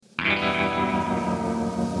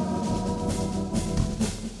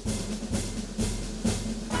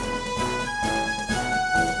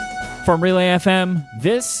From Relay FM,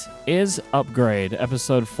 this is Upgrade,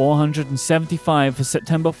 episode 475 for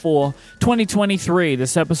September 4, 2023.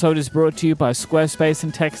 This episode is brought to you by Squarespace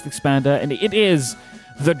and Text Expander, and it is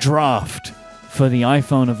the draft for the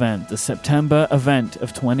iPhone event, the September event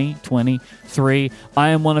of 2023. I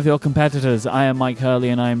am one of your competitors. I am Mike Hurley,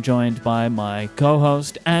 and I am joined by my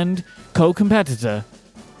co-host and co-competitor,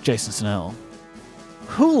 Jason Snell.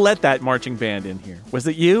 Who let that marching band in here? Was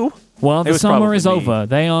it you? Well, the summer is me. over.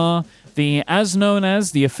 They are as known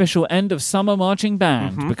as the official end of summer marching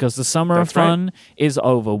band, because the summer of fun is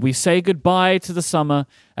over. We say goodbye to the summer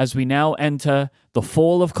as we now enter the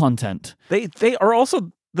fall of content. They are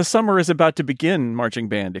also, the summer is about to begin marching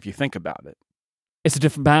band, if you think about it. It's a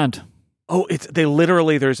different band. Oh,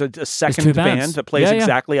 there's a second band that plays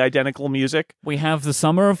exactly identical music. We have the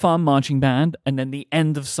Summer of Fun marching band and then the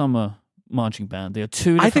End of Summer marching band. They are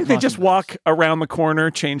two different I think they just bands. walk around the corner,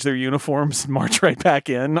 change their uniforms, and march right back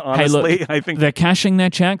in, honestly. Hey, look, I think they're cashing their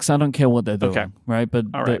checks. I don't care what they're doing, right? But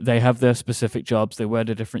right. They have their specific jobs. They wear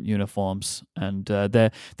the different uniforms, and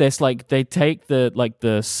there's like they take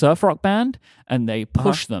the surf rock band and they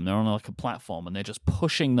push them. They're on like a platform and they're just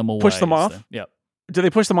pushing them away. Push them off? Yep. Do they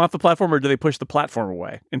push them off the platform or do they push the platform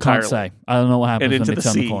away entirely? Can't say. I don't know what happens when they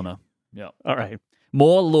turn sea. the corner. Yeah. All right.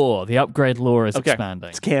 More lore. The upgrade lore is expanding.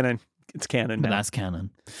 It's canon. It's canon now. But that's canon.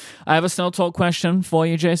 I have a Snell Talk question for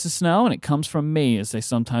you, Jason Snell, and it comes from me, as they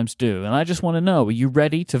sometimes do. And I just want to know, are you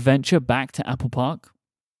ready to venture back to Apple Park?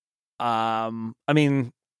 I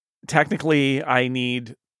mean, technically, I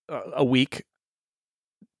need a week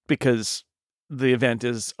because the event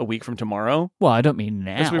is a week from tomorrow. Well, I don't mean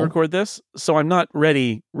now. As we record this. So I'm not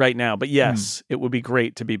ready right now. But yes, it would be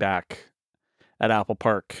great to be back at Apple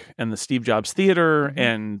Park and the Steve Jobs Theater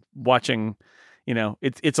and watching... You know,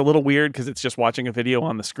 it's a little weird because it's just watching a video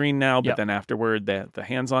on the screen now, but then afterward, the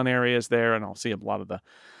hands-on area is there, and I'll see a lot of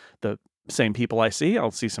the same people I see. I'll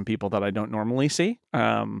see some people that I don't normally see.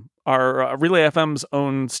 Our Relay FM's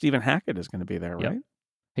own Stephen Hackett is going to be there, right?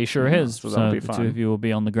 He sure is. So that'll be the fun. two of you will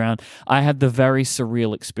be on the ground. I had the very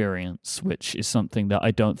surreal experience, which is something that I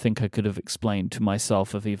don't think I could have explained to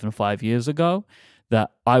myself of even 5 years ago.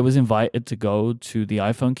 That I was invited to go to the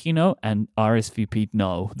iPhone keynote and RSVP'd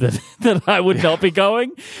no, that I would not be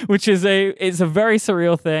going, which is it's a very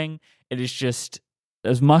surreal thing. It is just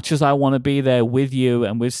as much as I want to be there with you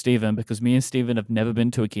and with Stephen, because me and Stephen have never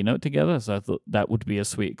been to a keynote together, so I thought that would be a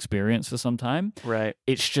sweet experience for some time. Right.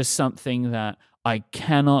 It's just something that I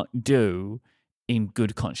cannot do in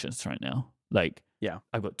good conscience right now. Like, yeah,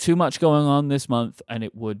 I've got too much going on this month and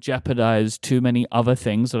it would jeopardize too many other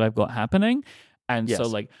things that I've got happening. And so,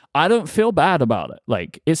 like, I don't feel bad about it.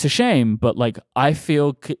 Like, it's a shame, but, like, I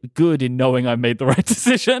feel good in knowing I made the right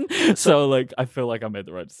decision. So, like, I feel like I made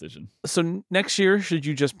the right decision. So next year, should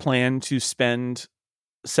you just plan to spend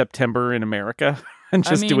September in America and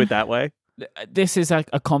just do it that way? This is a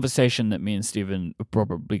conversation that me and Steven are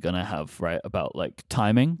probably going to have, right, about, like,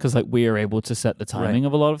 timing. Because, like, we are able to set the timing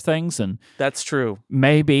of a lot of things. And that's true.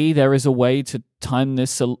 Maybe there is a way to time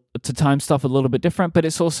stuff a little bit different. But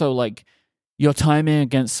it's also, like... You're timing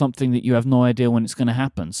against something that you have no idea when it's going to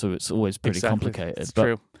happen, so it's always pretty complicated. That's but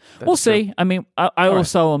true. We'll see. I mean, I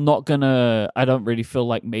also am not gonna. I don't really feel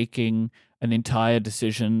like making an entire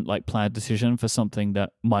decision, like planned decision, for something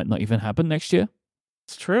that might not even happen next year.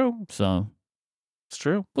 It's true. So it's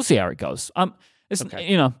true. We'll see how it goes.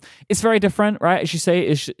 It's very different, right? As you say,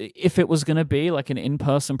 if it was going to be like an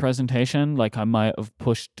in-person presentation, like I might have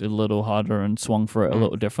pushed a little harder and swung for it a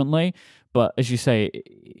little differently. But as you say,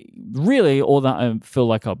 really all that I feel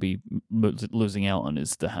like I'll be losing out on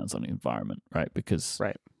is the hands-on environment, right? Because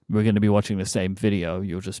we're going to be watching the same video.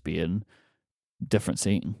 You'll just be in different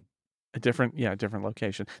seating. A different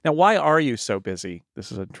location. Now, why are you so busy?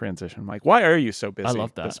 This is a transition, Mike. Why are you so busy I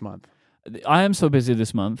love that. this month? I am so busy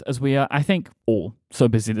this month, as we are, I think, all so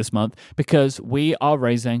busy this month, because we are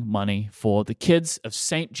raising money for the kids of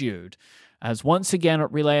St. Jude. As once again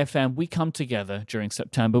at Relay FM, we come together during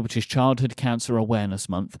September, which is Childhood Cancer Awareness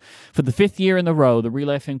Month. For the 5th year in a row, the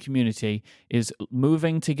Relay FM community is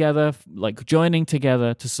moving together, like joining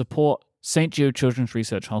together to support St. Jude Children's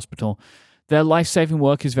Research Hospital. Their life-saving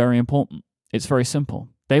work is very important. It's very simple.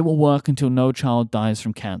 They will work until no child dies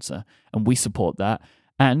from cancer, and we support that.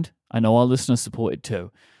 And I know our listeners support it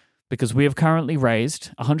too, because we have currently raised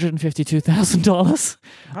 $152,000.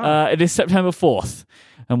 It is September 4th.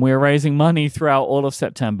 And we're raising money throughout all of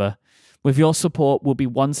September. With your support, we'll be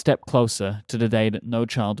one step closer to the day that no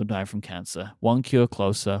child will die from cancer. One cure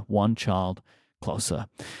closer, one child closer.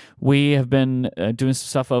 We have been doing some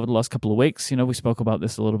stuff over the last couple of weeks. You know, we spoke about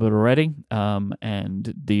this a little bit already.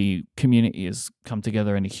 And the community has come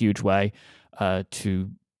together in a huge way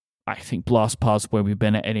to I think, blast past where we've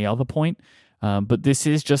been at any other point. But this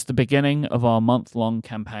is just the beginning of our month-long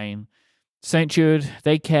campaign. St. Jude,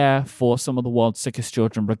 they care for some of the world's sickest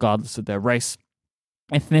children, regardless of their race,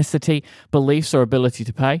 ethnicity, beliefs, or ability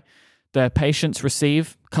to pay. Their patients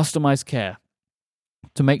receive customized care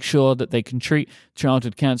to make sure that they can treat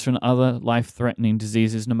childhood cancer and other life-threatening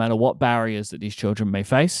diseases, no matter what barriers that these children may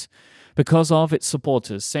face. Because of its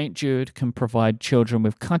supporters, St. Jude can provide children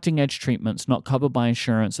with cutting-edge treatments not covered by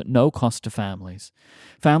insurance at no cost to families.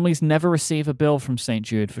 Families never receive a bill from St.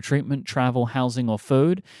 Jude for treatment, travel, housing, or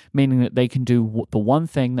food, meaning that they can do the one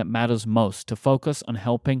thing that matters most, to focus on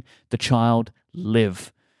helping the child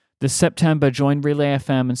live. This September, join Relay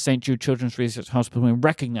FM and St. Jude Children's Research Hospital in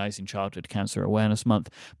recognizing Childhood Cancer Awareness Month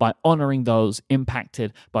by honoring those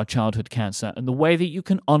impacted by childhood cancer. And the way that you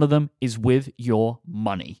can honor them is with your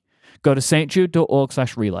money. Go to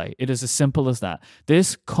stjude.org/relay. It is as simple as that.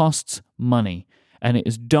 This costs money, and it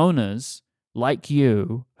is donors like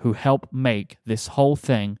you who help make this whole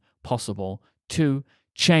thing possible to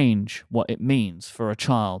change what it means for a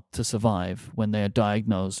child to survive when they are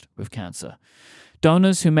diagnosed with cancer.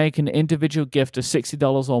 Donors who make an individual gift of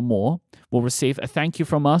 $60 or more will receive a thank you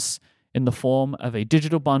from us in the form of a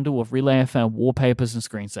digital bundle of Relay FM wallpapers and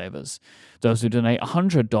screensavers. Those who donate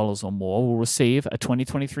 $100 or more will receive a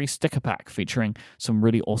 2023 sticker pack featuring some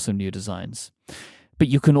really awesome new designs. But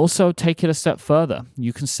you can also take it a step further.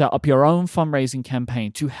 You can set up your own fundraising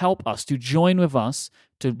campaign to help us, to join with us,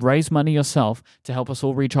 to raise money yourself, to help us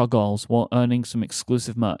all reach our goals while earning some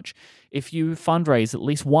exclusive merch. If you fundraise at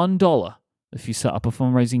least $1, if you set up a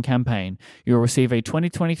fundraising campaign, you'll receive a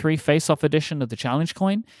 2023 face-off edition of the challenge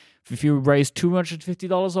coin. If you raise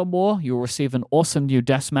 $250 or more, you'll receive an awesome new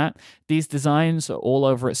desk mat. These designs are all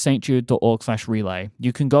over at stjude.org/relay.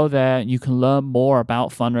 You can go there and you can learn more about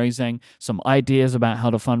fundraising, some ideas about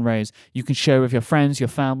how to fundraise. You can share with your friends, your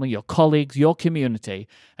family, your colleagues, your community,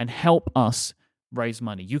 and help us raise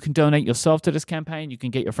money. You can donate yourself to this campaign. You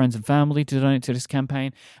can get your friends and family to donate to this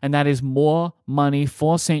campaign. And that is more money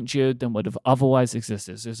for St. Jude than would have otherwise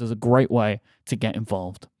existed. This is a great way to get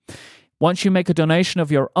involved. Once you make a donation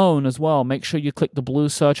of your own as well, make sure you click the blue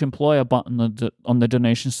Search Employer button on the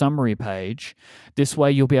donation summary page. This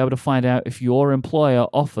way you'll be able to find out if your employer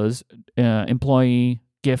offers employee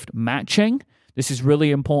gift matching. This is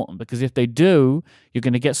really important because if they do, you're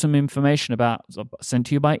going to get some information sent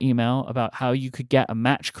to you by email about how you could get a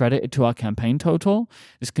match credited to our campaign total.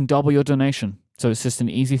 This can double your donation. So it's just an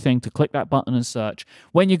easy thing to click that button and search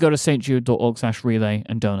when you go to stjude.org/relay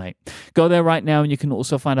and donate. Go there right now and you can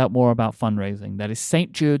also find out more about fundraising. That is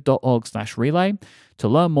stjude.org/relay to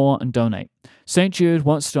learn more and donate. St. Jude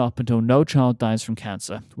won't stop until no child dies from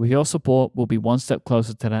cancer. With your support, we'll be one step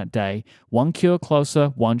closer to that day. One cure closer,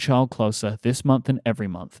 one child closer, this month and every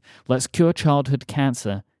month. Let's cure childhood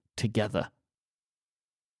cancer together.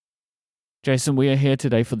 Jason, we are here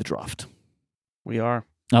today for the draft. We are.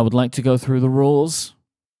 I would like to go through the rules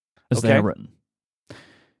as they are written.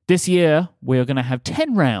 This year, we are going to have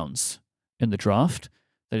 10 rounds in the draft.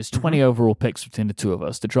 That is 20 overall picks between the two of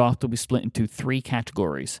us. The draft will be split into 3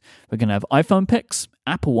 categories. We're going to have iPhone picks,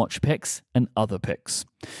 Apple Watch picks, and other picks.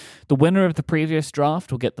 The winner of the previous draft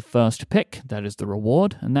will get the first pick. That is the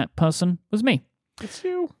reward, and that person was me. It's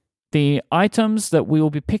you. The items that we will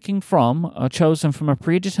be picking from are chosen from a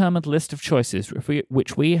predetermined list of choices,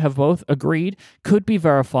 which we have both agreed could be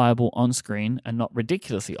verifiable on screen and not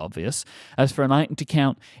ridiculously obvious. As for an item to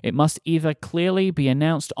count, it must either clearly be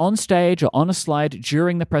announced on stage or on a slide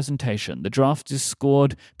during the presentation. The draft is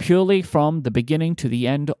scored purely from the beginning to the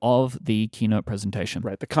end of the keynote presentation.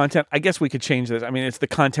 Right. The content, I guess we could change this. I mean, it's the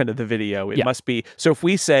content of the video. It must be. So if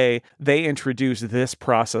we say they introduce this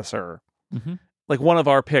processor, like one of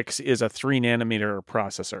our picks is a 3 nanometer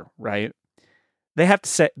processor, right? They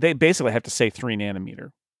basically have to say 3 nanometer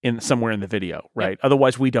somewhere in the video, right? Yep.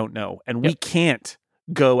 Otherwise we don't know. And we can't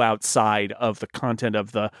go outside of the content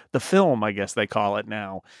of the film, I guess they call it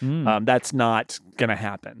now. That's not going to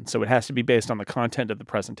happen. So it has to be based on the content of the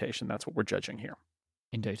presentation. That's what we're judging here.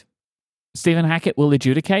 Indeed. Stephen Hackett will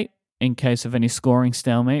adjudicate in case of any scoring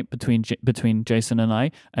stalemate between Jason and I.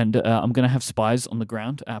 And I'm going to have spies on the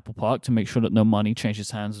ground at Apple Park to make sure that no money changes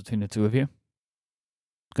hands between the two of you.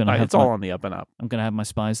 It's all on the up and up. I'm going to have my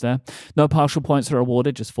spies there. No partial points are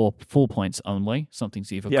awarded, just for full points only.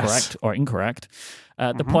 Something's either correct or incorrect.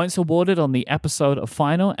 The points are awarded on the episode of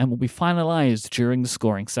Final and will be finalized during the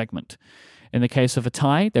scoring segment. In the case of a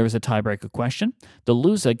tie, there is a tiebreaker question. The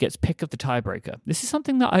loser gets pick of the tiebreaker. This is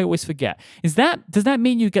something that I always forget. Does that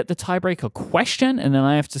mean you get the tiebreaker question and then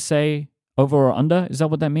I have to say over or under? Is that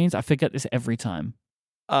what that means? I forget this every time.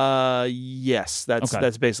 Yes, that's Okay.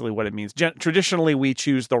 that's basically what it means. Traditionally, we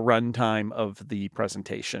choose the runtime of the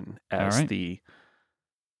presentation as right. the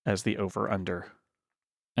over under.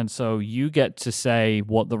 And so you get to say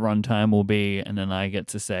what the runtime will be, and then I get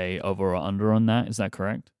to say over or under on that. Is that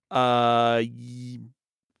correct? No.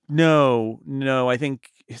 I think,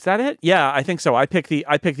 is that it? Yeah, I think so. I pick the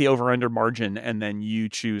over under margin, and then you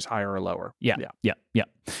choose higher or lower. Yeah.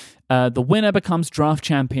 The winner becomes draft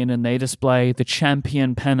champion, and they display the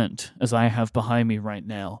champion pennant, as I have behind me right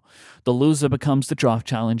now. The loser becomes the draft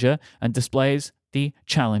challenger and displays the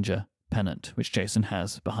challenger pennant, which Jason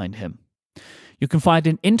has behind him. You can find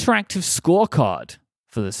an interactive scorecard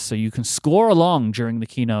for this, so you can score along during the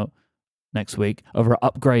keynote next week over at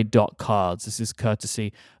upgrade.cards. This is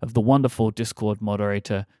courtesy of the wonderful Discord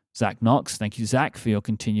moderator, Zach Knox. Thank you, Zach, for your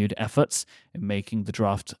continued efforts in making the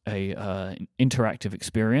draft an interactive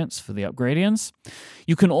experience for the Upgradians.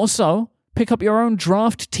 You can also pick up your own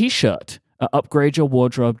draft t-shirt at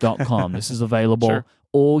upgradeyourwardrobe.com. This is available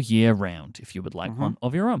all year round if you would like one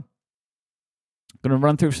of your own. I'm going to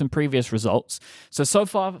run through some previous results. So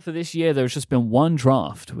far for this year, there's just been one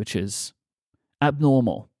draft, which is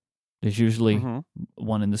abnormal. There's usually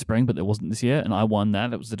one in the spring, but there wasn't this year, and I won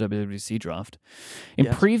that. It was the WWDC draft. In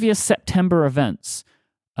previous September events,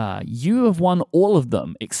 you have won all of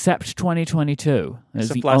them except 2022. It's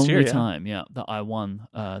the only time that I won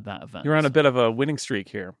that event. You're on a bit of a winning streak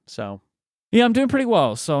here, so... Yeah, I'm doing pretty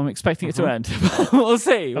well, so I'm expecting it to end. We'll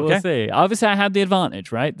see. Okay. We'll see. Obviously, I have the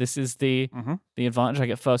advantage, right? This is the advantage. I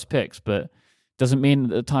get first picks, but doesn't mean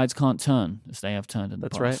that the tides can't turn as they have turned in the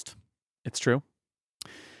past. That's right. It's true.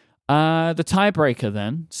 The tiebreaker,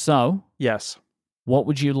 then. So, yes, what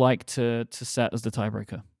would you like to set as the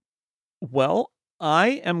tiebreaker? Well,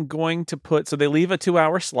 I am going to put... So they leave a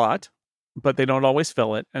 2-hour slot, but they don't always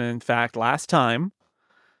fill it. And in fact, last time,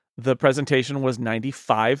 the presentation was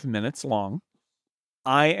 95 minutes long.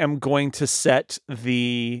 I am going to set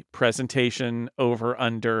the presentation over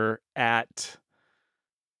under at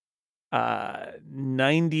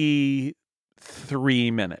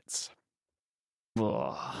 93 minutes.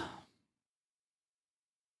 Ugh.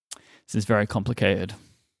 This is very complicated.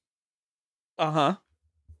 Uh-huh.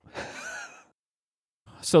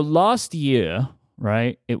 So last year,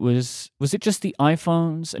 right, was it just the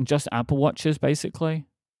iPhones and just Apple Watches, basically?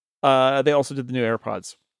 They also did the new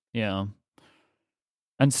AirPods. Yeah.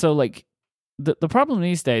 And so, like, the problem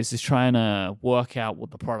these days is trying to work out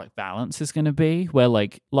what the product balance is going to be, where,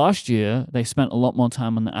 like, last year, they spent a lot more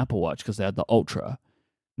time on the Apple Watch because they had the Ultra.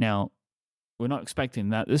 Now, we're not expecting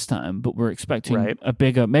that this time, but we're expecting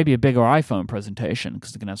maybe a bigger iPhone presentation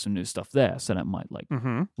because they're going to have some new stuff there. So that might, like,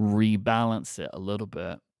 rebalance it a little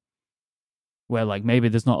bit. Where, like, maybe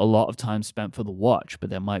there's not a lot of time spent for the watch,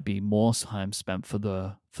 but there might be more time spent for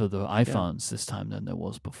the iPhones this time than there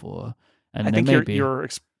was before. And I think you're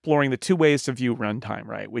exploring the two ways to view runtime,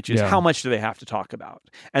 right? Which is how much do they have to talk about?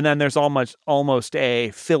 And then there's almost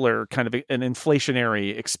a filler, kind of an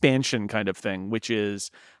inflationary expansion kind of thing, which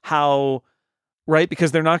is how... Right?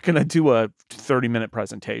 Because they're not going to do a 30-minute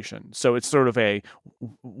presentation. So it's sort of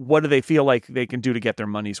what do they feel like they can do to get their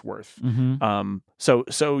money's worth?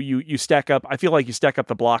 So you stack up, I feel like you stack up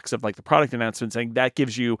the blocks of like the product announcement saying that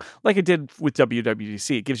gives you, like it did with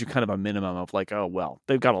WWDC, it gives you kind of a minimum of like, oh, well,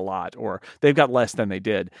 they've got a lot or they've got less than they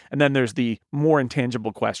did. And then there's the more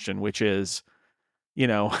intangible question, which is,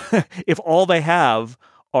 if all they have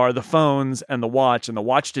are the phones and the watch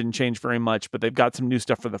didn't change very much, but they've got some new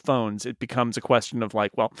stuff for the phones, it becomes a question of like,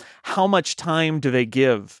 well, how much time do they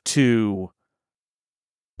give to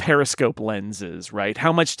periscope lenses, right?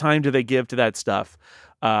 How much time do they give to that stuff?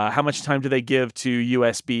 How much time do they give to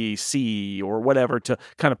USB-C or whatever to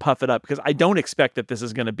kind of puff it up? Because I don't expect that this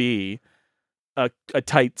is going to be a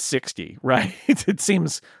tight 60, right? It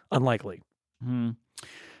seems unlikely. I'm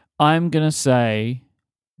going to say...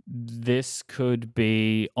 this could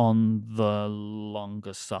be on the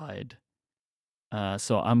longer side.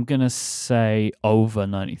 So I'm going to say over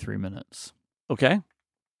 93 minutes. Okay.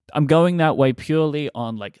 I'm going that way purely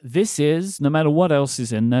on like, this is, no matter what else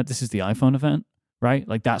is in there, this is the iPhone event, right?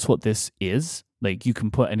 Like that's what this is. Like you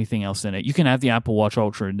can put anything else in it. You can have the Apple Watch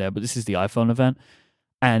Ultra in there, but this is the iPhone event.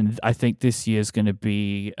 And I think this year's going to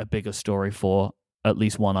be a bigger story for at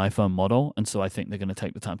least one iPhone model. And so I think they're going to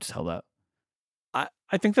take the time to tell that.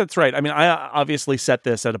 I think that's right. I mean, I obviously set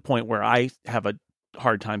this at a point where I have a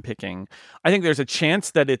hard time picking. I think there's a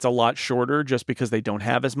chance that it's a lot shorter just because they don't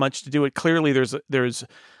have as much to do it. Clearly, there's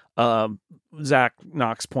Zach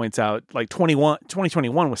Knox points out, like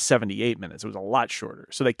 2021 was 78 minutes. It was a lot shorter.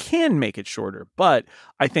 So they can make it shorter. But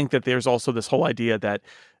I think that there's also this whole idea that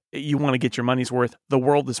you want to get your money's worth. The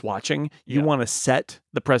world is watching. You Yeah. want to set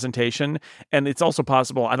the presentation. And it's also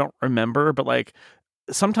possible, I don't remember, but like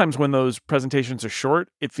sometimes when those presentations are short,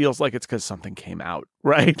 it feels like it's because something came out,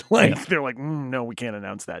 right? Like they're like, no, we can't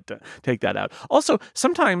announce that. Take that out. Also,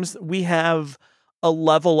 sometimes we have a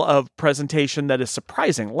level of presentation that is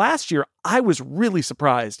surprising. Last year, I was really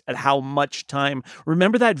surprised at how much time.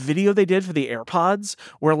 Remember that video they did for the AirPods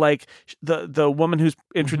where like the woman who's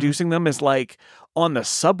introducing them is like on the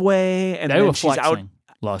subway and They then were she's out flexing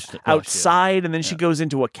last year. outside and then she goes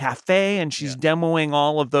into a cafe and she's demoing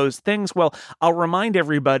all of those things. Well, I'll remind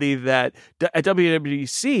everybody that at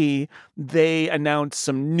WWDC, they announced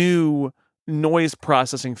some new noise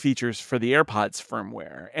processing features for the AirPods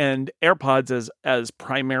firmware, and AirPods as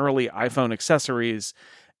primarily iPhone accessories.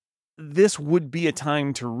 This would be a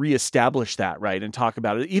time to reestablish that, right? And talk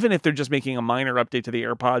about it. Even if they're just making a minor update to the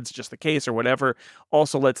AirPods, just the case or whatever,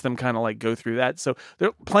 also lets them kind of like go through that. So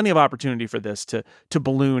there's plenty of opportunity for this to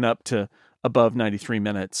balloon up to above 93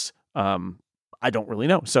 minutes. I don't really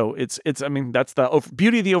know. So it's I mean, that's the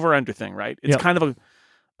beauty of the over-under thing, right? It's kind of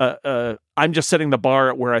I'm just setting the bar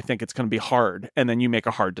at where I think it's going to be hard, and then you make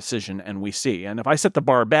a hard decision and we see. And if I set the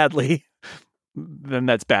bar badly, then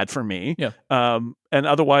that's bad for me. Yeah. And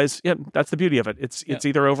otherwise, that's the beauty of it. It's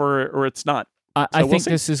either over or it's not. I think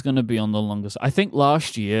this is going to be on the longest. I think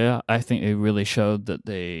last year, I think it really showed that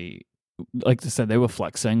they, like I said, they were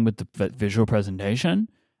flexing with the visual presentation,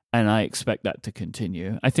 and I expect that to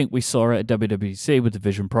continue. I think we saw it at WWDC with the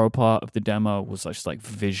Vision Pro part of the demo was just like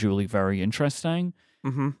visually very interesting.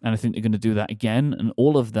 Mm-hmm. And I think they're going to do that again. And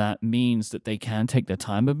all of that means that they can take their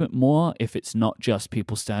time a bit more if it's not just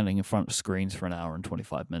people standing in front of screens for an hour and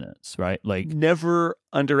 25 minutes, right? Like, never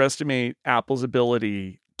underestimate Apple's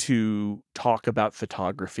ability to talk about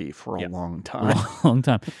photography for a long time. Long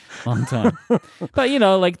time. But,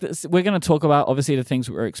 like this, we're going to talk about, obviously, the things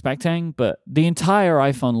we're expecting, but the entire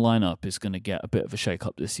iPhone lineup is going to get a bit of a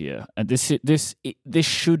shake-up this year. And this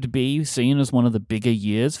should be seen as one of the bigger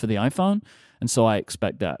years for the iPhone. And so I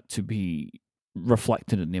expect that to be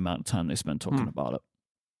reflected in the amount of time they spend talking about it.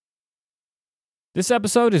 This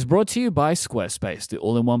episode is brought to you by Squarespace, the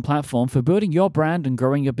all-in-one platform for building your brand and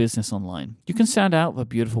growing your business online. You can stand out with a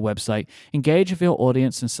beautiful website, engage with your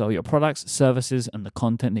audience, and sell your products, services, and the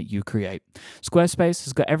content that you create. Squarespace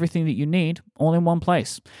has got everything that you need all in one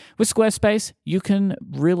place. With Squarespace, you can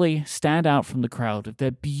really stand out from the crowd with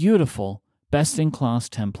their beautiful, best-in-class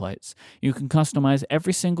templates. You can customize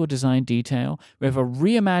every single design detail with a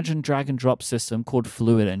reimagined drag-and-drop system called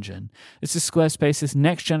Fluid Engine. This is Squarespace's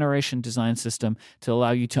next-generation design system to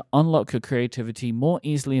allow you to unlock your creativity more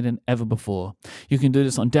easily than ever before. You can do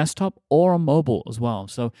this on desktop or on mobile as well.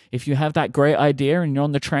 So if you have that great idea and you're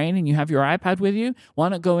on the train and you have your iPad with you, why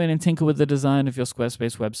not go in and tinker with the design of your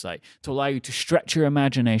Squarespace website to allow you to stretch your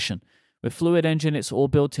imagination. With Fluid Engine, it's all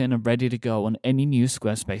built in and ready to go on any new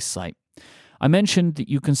Squarespace site. I mentioned that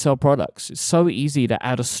you can sell products. It's so easy to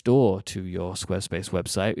add a store to your Squarespace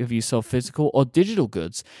website. If you sell physical or digital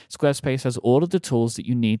goods, Squarespace has all of the tools that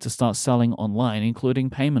you need to start selling online,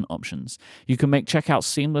 including payment options. You can make checkout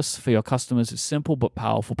seamless for your customers with simple but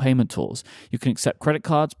powerful payment tools. You can accept credit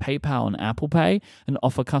cards, PayPal, and Apple Pay, and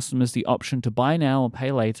offer customers the option to buy now and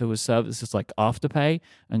pay later with services like Afterpay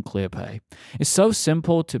and ClearPay. It's so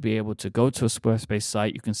simple to be able to go to a Squarespace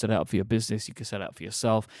site. You can set it up for your business. You can set it up for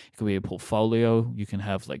yourself. It can be a portfolio. You can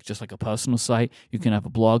have just like a personal site. You can have a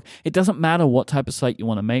blog. It doesn't matter what type of site you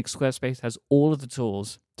want to make. Squarespace has all of the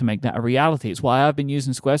tools to make that a reality. It's why I've been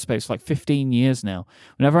using Squarespace for 15 years now.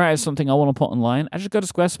 Whenever I have something I want to put online, I just go to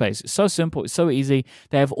Squarespace. It's so simple. It's so easy.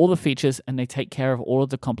 They have all the features and they take care of all of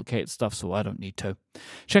the complicated stuff, so I don't need to.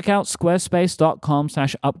 Check out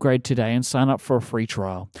squarespace.com/upgrade today and sign up for a free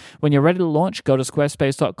trial. When you're ready to launch, go to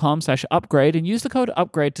squarespace.com/upgrade and use the code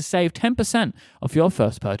UPGRADE to save 10% off your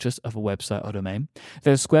first purchase of a website or domain.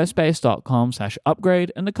 There's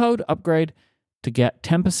squarespace.com/upgrade and the code UPGRADE to get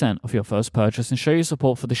 10% off your first purchase and show your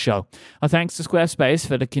support for the show. Our thanks to Squarespace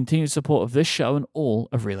for the continued support of this show and all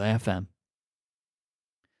of Relay FM.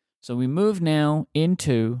 So we move now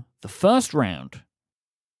into the first round,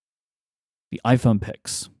 the iPhone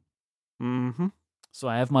picks. Mm-hmm. So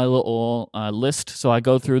I have my little list. So I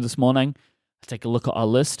go through this morning, I take a look at our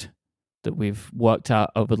list that we've worked out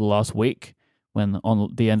over the last week. When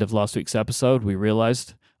on the end of last week's episode, we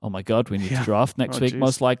realized, oh my God, we need to draft next week,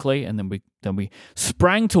 most likely. And then we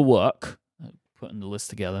sprang to work, putting the list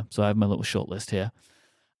together. So I have my little short list here.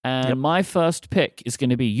 And my first pick is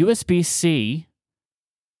going to be USB-C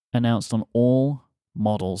announced on all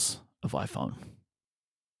models of iPhone.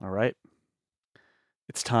 All right.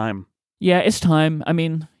 It's time. Yeah, it's time. I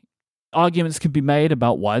mean, Arguments can be made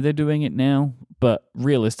about why they're doing it now, but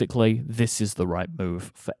realistically, this is the right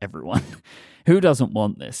move for everyone. Who doesn't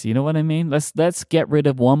want this? You know what I mean? Let's get rid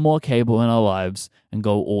of one more cable in our lives and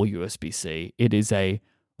go all USB-C. It is a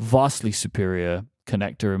vastly superior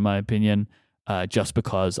connector, in my opinion, just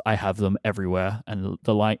because I have them everywhere. And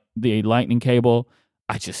the lightning cable,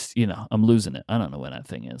 I just, I'm losing it. I don't know where that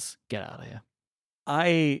thing is. Get out of here.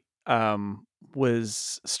 I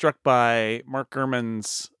was struck by Mark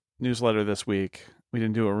Gurman's newsletter this week. We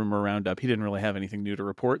didn't do a rumor roundup. He didn't really have anything new to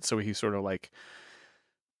report, so he sort of like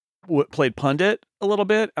played pundit a little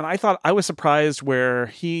bit. And I was surprised where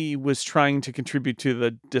he was trying to contribute to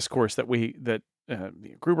the discourse that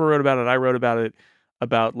Gruber wrote about it, I wrote about it,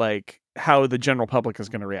 about like how the general public is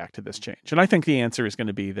going to react to this change. And I think the answer is going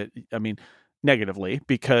to be that, negatively,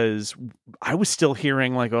 because I was still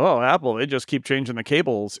hearing like, oh, Apple, they just keep changing the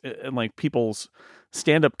cables, and like people's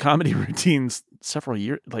stand-up comedy routines a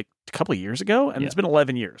couple of years ago, and It's been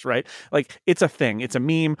 11 years, right? Like, it's a thing, it's a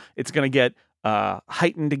meme, it's going to get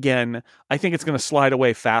heightened again. I think it's going to slide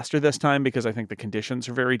away faster this time because I think the conditions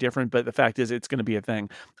are very different, but the fact is it's going to be a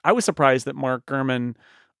thing. I was surprised that Mark Gurman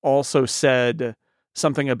also said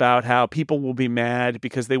something about how people will be mad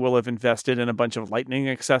because they will have invested in a bunch of Lightning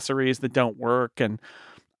accessories that don't work. And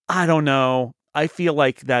I don't know. I feel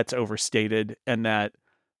like that's overstated, and that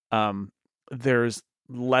there's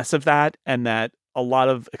less of that, and that a lot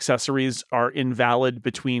of accessories are invalid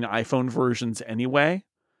between iPhone versions anyway.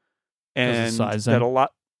 And that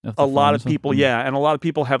a lot of people, and a lot of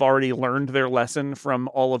people have already learned their lesson from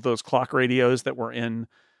all of those clock radios that were in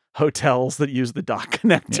hotels that use the dock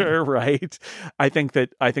connector, right? I think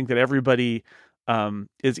that everybody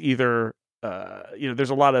is either there's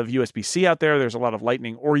a lot of USB-C out there, there's a lot of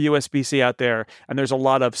Lightning or USB-C out there, and there's a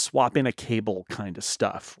lot of swap in a cable kind of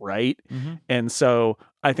stuff, right? Mm-hmm. And so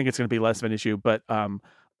I think it's going to be less of an issue. But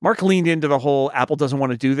Mark leaned into the whole Apple doesn't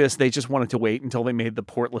want to do this. They just wanted to wait until they made the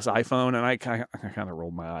portless iPhone, and I kind of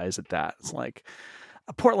rolled my eyes at that. It's like,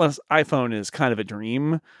 a portless iPhone is kind of a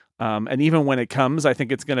dream. And even when it comes, I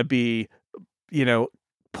think it's going to be,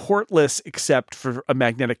 portless except for a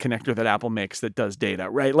magnetic connector that Apple makes that does data,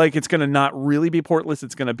 right? Like, it's going to not really be portless.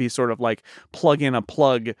 It's going to be sort of like plug in a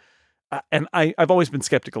plug. And I've always been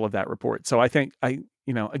skeptical of that report. So I think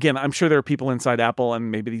again, I'm sure there are people inside Apple,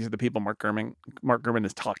 and maybe these are the people Mark Gurman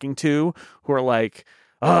is talking to, who are like,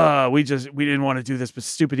 we didn't want to do this, but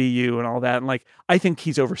stupid EU and all that. And like, I think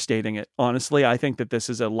he's overstating it. Honestly, I think that this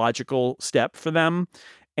is a logical step for them.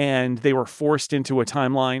 And they were forced into a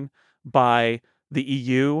timeline by the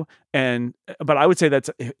EU. But I would say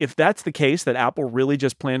if that's the case, that Apple really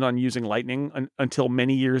just planned on using Lightning until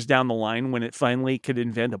many years down the line when it finally could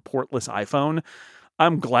invent a portless iPhone,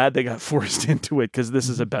 I'm glad they got forced into it, because this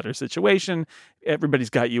is a better situation. Everybody's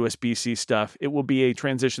got USB-C stuff. It will be a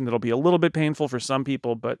transition that'll be a little bit painful for some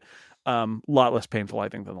people, but a lot less painful, I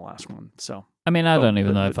think, than the last one. So, I don't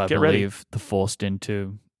even know if I believe the forced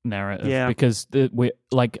into narrative, because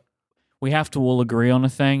we have to all agree on a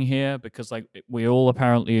thing here, because like we all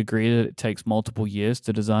apparently agree that it takes multiple years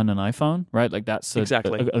to design an iPhone, right? Like that's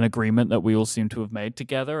an agreement that we all seem to have made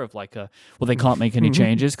together of like they can't make any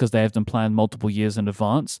changes because they have them planned multiple years in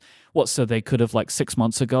advance. So they could have like 6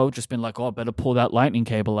 months ago just been like, oh, I better pull that Lightning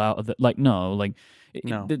cable out of it. Like, no,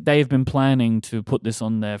 they've been planning to put this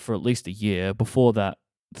on there for at least a year before that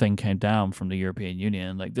thing came down from the European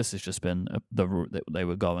Union. Like, this has just been the route that they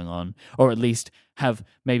were going on, or at least have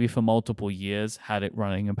maybe for multiple years had it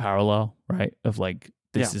running in parallel, right? Of like,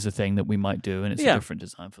 this is a thing that we might do, and it's a different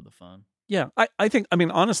design for the phone. Yeah, I think,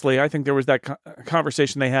 honestly, I think there was that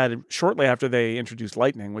conversation they had shortly after they introduced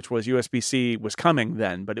Lightning, which was USB-C was coming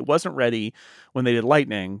then, but it wasn't ready when they did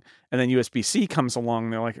Lightning. And then USB-C comes along,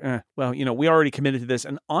 and they're like, we already committed to this.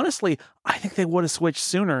 And honestly, I think they would have switched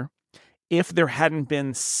sooner if there hadn't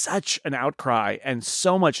been such an outcry and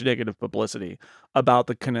so much negative publicity about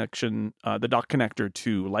the connection, the dock connector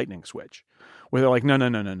to Lightning switch, where they're like, no.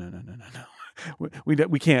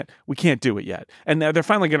 We can't do it yet. And they're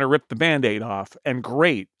finally going to rip the Band-Aid off, and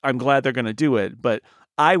great. I'm glad they're going to do it. But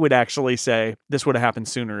I would actually say this would have happened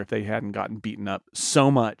sooner if they hadn't gotten beaten up so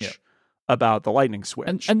much about the Lightning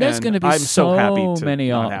switch. And there's going to be so happy many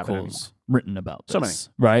articles written about this. So many.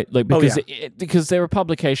 Right? Like, because there are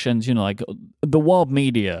publications, like the world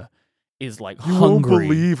media is like hungry. You won't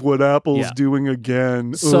believe what Apple's doing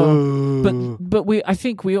again. So, but I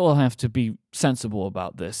think we all have to be sensible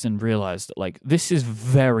about this and realize that like this is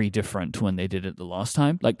very different to when they did it the last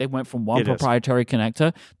time. Like, they went from one proprietary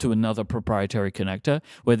connector to another proprietary connector,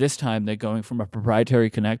 where this time they're going from a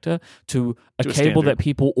proprietary connector to a cable that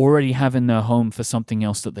people already have in their home for something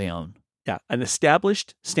else that they own. Yeah, an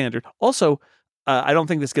established standard. Also, I don't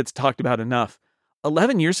think this gets talked about enough.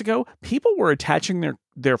 11 years ago, people were attaching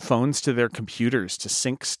their phones to their computers to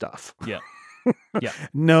sync stuff. Yeah. Yeah.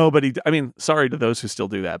 Nobody, I mean, sorry to those who still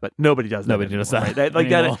do that, but nobody does that. Nobody does that.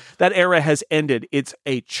 Right? That era has ended. It's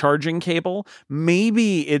a charging cable.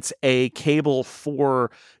 Maybe it's a cable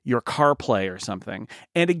for your CarPlay or something.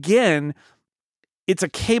 And again, it's a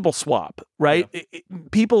cable swap, right? Yeah.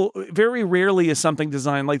 People, very rarely is something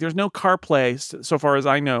designed like there's no CarPlay, so far as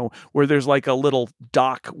I know, where there's like a little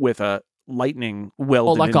dock with a lightning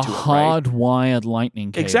welded like into a it, hardwired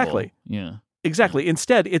lightning cable. Exactly. Yeah. Exactly.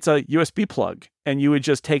 Instead, it's a USB plug, and you would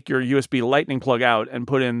just take your USB lightning plug out and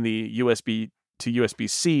put in the USB to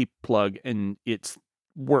USB-C plug, and it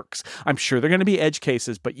works. I'm sure they're going to be edge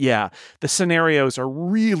cases, but yeah, the scenarios are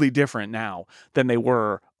really different now than they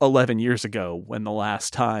were 11 years ago when the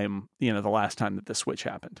last time that the switch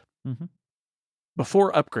happened. Mm-hmm.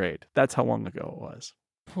 Before Upgrade, that's how long ago it was.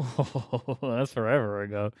 That's forever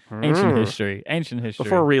ago. Ancient history.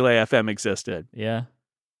 Before Relay FM existed. Yeah.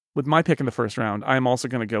 With my pick in the first round, I'm also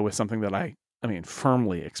going to go with something that I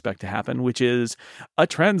firmly expect to happen, which is a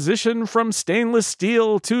transition from stainless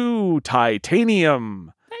steel to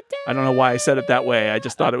titanium. I don't know why I said it that way. I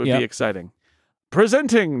just thought it would be exciting.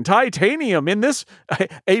 Presenting titanium in this,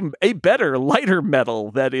 a better, lighter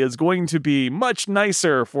metal that is going to be much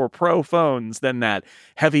nicer for pro phones than that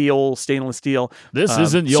heavy old stainless steel. This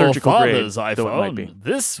isn't your father's iPhone.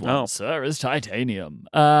 This one, Oh. sir, is titanium.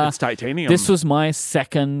 It's titanium. This was my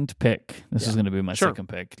second pick. This is going to be my second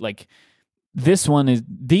pick. Like, this one is,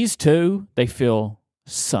 these two, they feel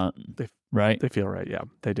certain, right? They feel right, yeah,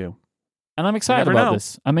 they do. And I'm excited about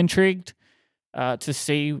this. I'm intrigued to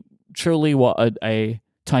see truly what a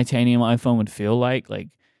titanium iPhone would feel like. Like,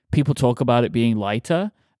 people talk about it being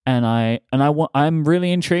lighter, and I'm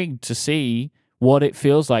really intrigued to see what it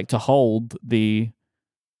feels like to hold the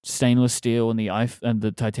stainless steel and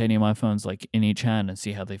the titanium iPhones like in each hand and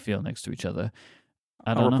see how they feel next to each other.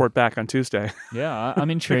 I'll report back on Tuesday. Yeah, I'm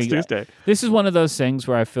intrigued. Next Tuesday. This is one of those things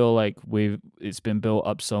where I feel like it's been built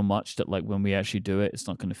up so much that like when we actually do it, it's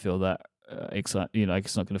not going to feel that exciting. Like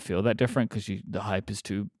it's not going to feel that different because the hype is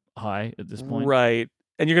too high at this point. Right.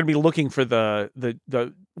 And you're going to be looking for the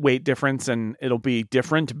weight difference, and it'll be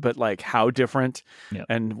different, but like how different? Yep.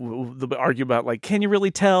 And they'll argue about like, can you really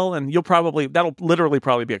tell? And that'll literally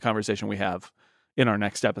probably be a conversation we have in our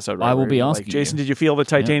next episode. Right? I will be asking like, Jason, did you feel the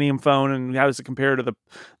titanium phone, and how does it compare to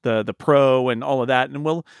the Pro and all of that? And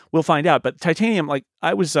we'll find out. But titanium, like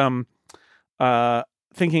I was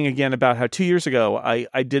thinking again about how 2 years ago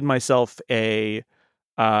I did myself I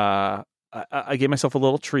gave myself a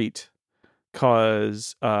little treat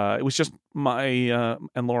because it was just my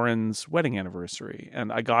and Lauren's wedding anniversary,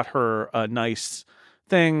 and I got her a nice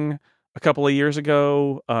thing a couple of years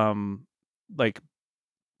ago. Like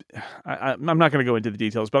I'm not going to go into the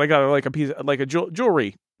details, but I got her like a piece, like a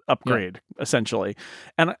jewelry upgrade, essentially.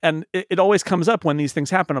 And it always comes up when these things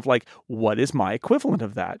happen of like, what is my equivalent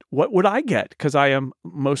of that? What would I get? Because I am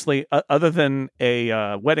mostly, other than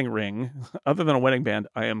a wedding ring, other than a wedding band,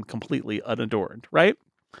 I am completely unadorned, right?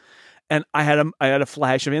 And I had a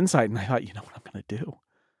flash of insight, and I thought, you know what I'm going to do?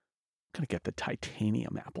 I'm going to get the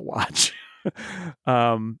titanium Apple Watch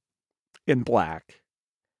in black.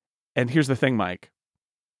 And here's the thing, Mike.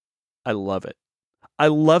 I love it. I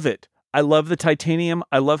love it. I love the titanium.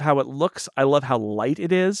 I love how it looks. I love how light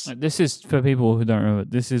it is. This is, for people who don't remember,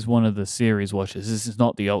 this is one of the series watches. This is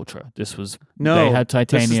not the Ultra. They had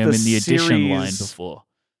titanium in the edition line before.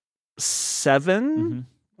 7? Mm-hmm.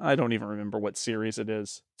 I don't even remember what series it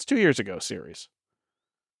is. It's 2 years ago series.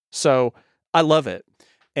 So I love it.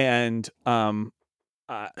 And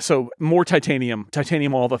so more titanium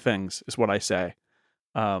all the things is what I say.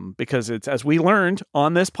 Because it's, as we learned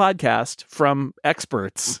on this podcast from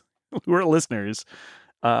experts who are listeners,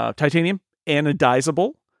 titanium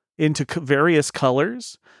anodizable into various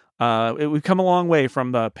colors. We've come a long way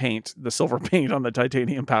from the silver paint on the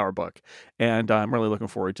titanium PowerBook, and I'm really looking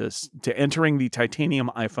forward to entering the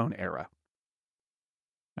titanium iPhone era.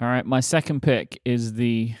 All right, my second pick is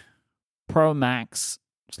the Pro Max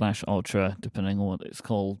 / Ultra, depending on what it's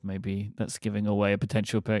called. Maybe that's giving away a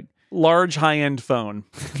potential pick. Large high-end phone.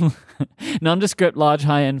 Nondescript large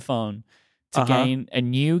high-end phone to gain a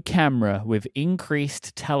new camera with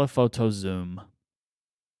increased telephoto zoom,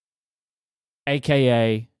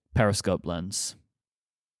 aka periscope lens.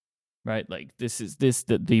 Right? Like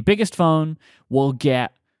the biggest phone will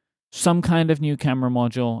get some kind of new camera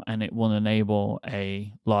module, and it will enable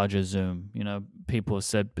a larger zoom. You know, people have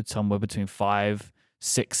said somewhere between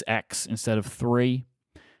 5-6x instead of 3.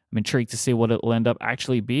 I'm intrigued to see what it'll end up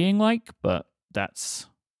actually being like, but that's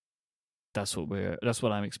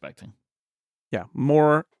what I'm expecting. Yeah,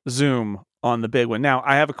 more zoom on the big one. Now,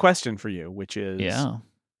 I have a question for you, which is,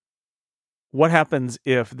 what happens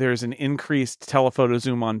if there's an increased telephoto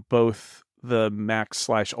zoom on both the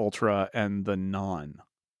Max/Ultra and the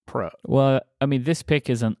non-Pro? Well, I mean, this pick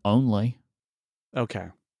isn't only, Okay.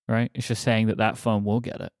 right? It's just saying that phone will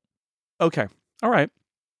get it. Okay. All right.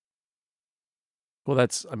 Well,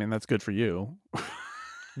 that's good for you.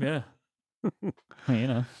 Yeah.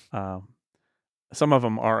 Some of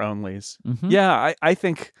them are onlys. Mm-hmm. Yeah, I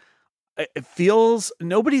think it feels,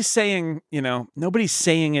 nobody's saying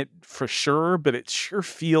it for sure, but it sure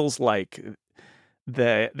feels like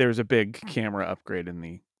there's a big camera upgrade in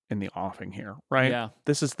the offing here, right? Yeah.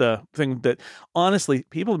 This is the thing that, honestly,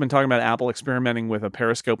 people have been talking about Apple experimenting with a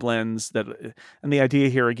periscope lens, and the idea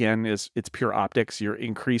here again is it's pure optics. You're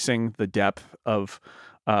increasing the depth of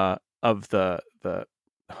the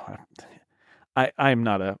I'm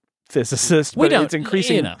not a physicist, but it's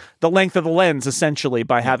increasing the length of the lens essentially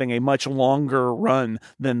by having a much longer run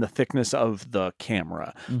than the thickness of the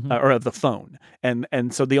camera or of the phone.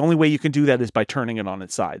 And so the only way you can do that is by turning it on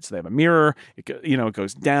its side. So they have a mirror, it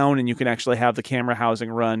goes down, and you can actually have the camera housing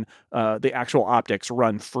run, the actual optics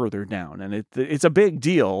run further down. And it's a big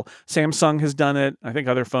deal. Samsung has done it. I think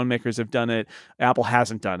other phone makers have done it. Apple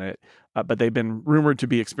hasn't done it. But they've been rumored to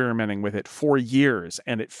be experimenting with it for years,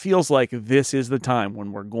 and it feels like this is the time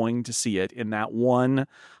when we're going to see it in that one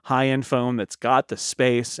high-end phone that's got the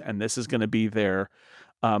space, and this is going to be there.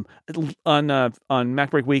 On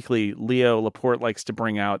MacBreak Weekly, Leo Laporte likes to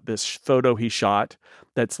bring out this photo he shot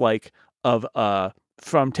that's like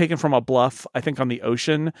taken from a bluff, I think on the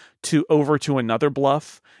ocean, over to another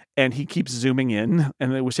bluff, and he keeps zooming in,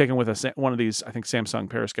 and it was taken with one of these, I think, Samsung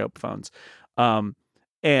Periscope phones.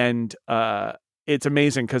 And it's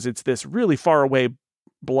amazing because it's this really far away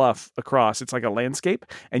bluff across. It's like a landscape,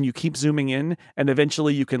 and you keep zooming in, and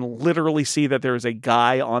eventually you can literally see that there is a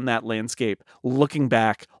guy on that landscape looking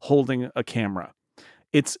back, holding a camera.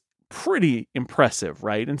 It's pretty impressive,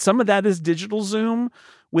 right? And some of that is digital zoom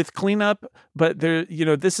with cleanup, but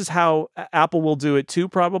this is how Apple will do it too,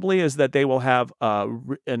 probably, is that they will have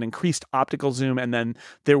an increased optical zoom, and then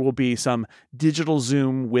there will be some digital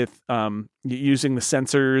zoom with using the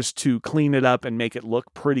sensors to clean it up and make it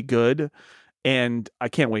look pretty good. And I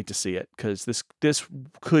can't wait to see it, because this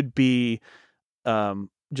could be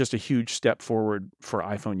just a huge step forward for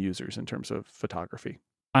iPhone users in terms of photography.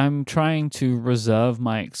 I'm trying to reserve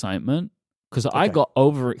my excitement, because I got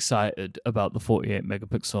overexcited about the 48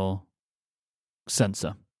 megapixel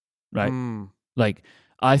sensor, right? Like,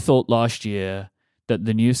 I thought last year that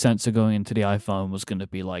the new sensor going into the iPhone was going to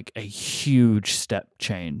be like a huge step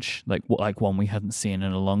change, like one we hadn't seen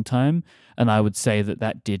in a long time. And I would say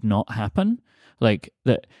that did not happen. Like,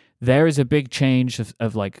 that there is a big change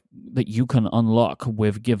of like that you can unlock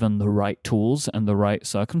with given the right tools and the right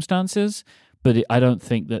circumstances. But I don't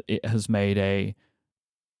think that it has made a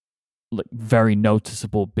very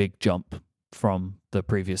noticeable big jump from the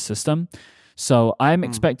previous system. So I'm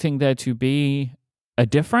expecting there to be a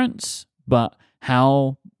difference, but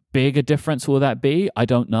how big a difference will that be? I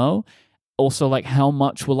don't know. Also, like, how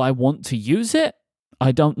much will I want to use it?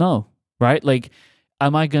 I don't know, right? Like,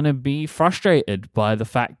 am I going to be frustrated by the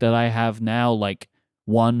fact that I have now like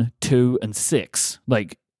 1, 2, and 6?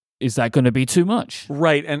 Like, is that going to be too much?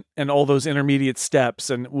 Right, and all those intermediate steps,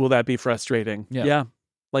 and will that be frustrating? Yeah.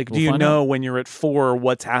 Like, do you know when you're at 4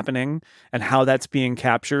 what's happening and how that's being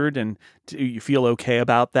captured, and do you feel okay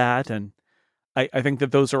about that? And I think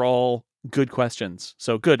that those are all good questions.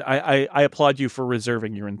 So good. I applaud you for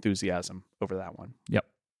reserving your enthusiasm over that one. Yep.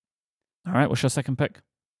 All right, what's your second pick?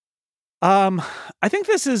 I think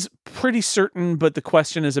this is pretty certain, but the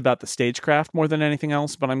question is about the stagecraft more than anything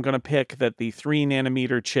else. But I'm going to pick that the 3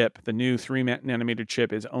 nanometer chip, the new 3 nanometer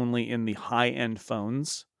chip, is only in the high-end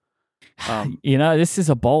phones. This is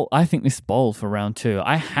I think this is bold for round 2.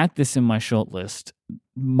 I had this in my short list.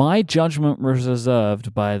 My judgment was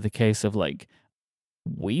reserved by the case of, like,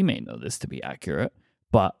 we may know this to be accurate,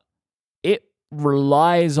 but it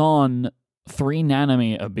relies on 3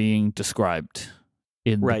 nanometer being described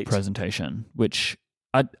in the presentation, which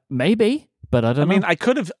maybe, but I don't know. I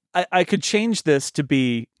mean, I could change this to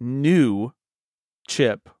be new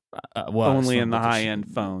chip. Only in the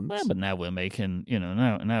high-end phones. Well, but now we're making,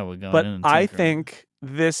 now we're going but in. I think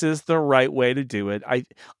this is the right way to do it.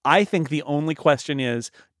 I think the only question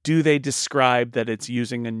is, do they describe that it's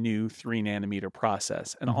using a new 3-nanometer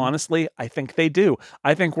process? And Mhm. honestly, I think they do.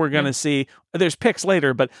 I think we're going to see, there's pics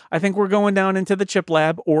later, but I think we're going down into the chip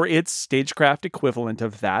lab or its stagecraft equivalent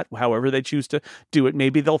of that, however they choose to do it.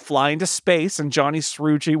 Maybe they'll fly into space and Johnny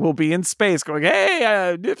Cerrucci will be in space going,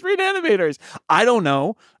 hey, 3 nanometers. I don't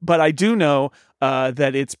know, but I do know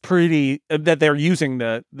that it's that they're using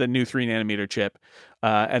the new 3-nanometer chip.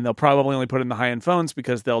 And they'll probably only put it in the high-end phones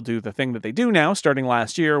because they'll do the thing that they do now, starting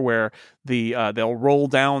last year, where they'll roll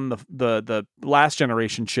down the last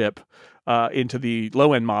generation chip into the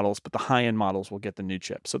low-end models, but the high-end models will get the new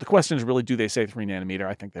chip. So the question is really, do they say 3-nanometer?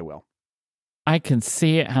 I think they will. I can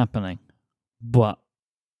see it happening, but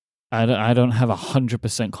I don't have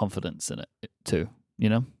 100% confidence in it too, you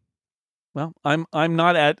know? Well, I'm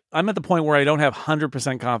at the point where I don't have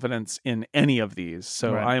 100% confidence in any of these.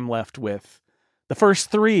 So Right. I'm left with the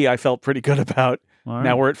first 3 I felt pretty good about. All right.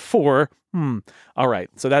 Now we're at 4. All right.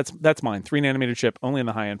 So that's mine. 3-nanometer chip only in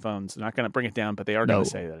the high-end phones. They're not going to bring it down, but they are going to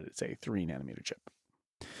say that it's a 3-nanometer chip.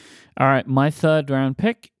 All right, my third round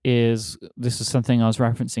pick this is something I was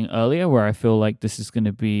referencing earlier, where I feel like this is going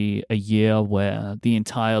to be a year where the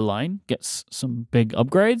entire line gets some big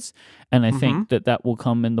upgrades, and I think that will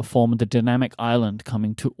come in the form of the Dynamic Island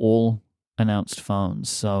coming to all announced phones.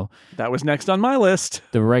 So that was next on my list.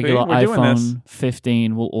 The regular iPhone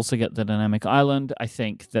 15 will also get the Dynamic Island. I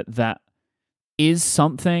think that is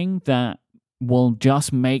something that will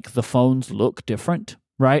just make the phones look different.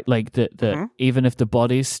 Right? Like that even if the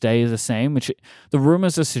bodies stay the same, which the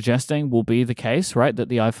rumors are suggesting will be the case, right? That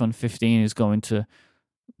the iPhone 15 is going to,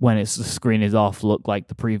 when the screen is off, look like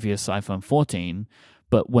the previous iPhone 14.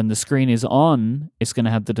 But when the screen is on, it's going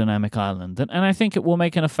to have the Dynamic Island. And I think it will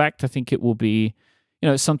make an effect. I think it will be,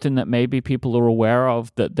 something that maybe people are aware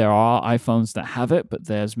of, that there are iPhones that have it, but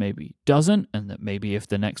theirs maybe doesn't. And that maybe if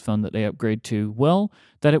the next phone that they upgrade to will,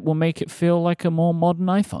 that it will make it feel like a more modern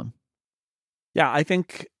iPhone. Yeah, I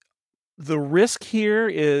think the risk here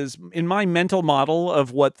is, in my mental model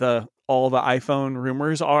of what all the iPhone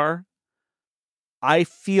rumors are, I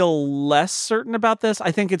feel less certain about this.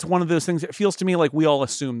 I think it's one of those things that feels to me like we all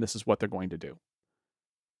assume this is what they're going to do.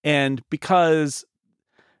 And because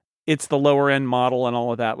it's the lower end model and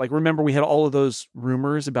all of that, like, remember we had all of those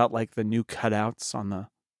rumors about like the new cutouts on the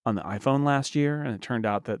iPhone last year, and it turned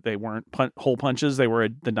out that they weren't hole punches, they were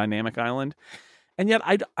the Dynamic Island. And yet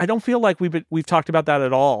I don't feel like we've talked about that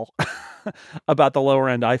at all about the lower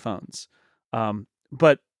end iPhones.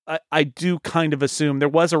 But I do kind of assume there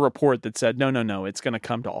was a report that said, no, it's going to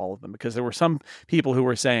come to all of them, because there were some people who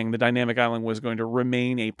were saying the Dynamic Island was going to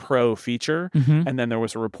remain a pro feature. And then there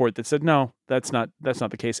was a report that said, no, that's not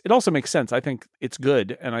the case. It also makes sense. I think it's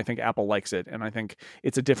good, and I think Apple likes it. And I think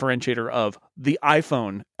it's a differentiator of the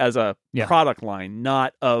iPhone as a product line,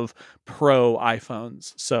 not of pro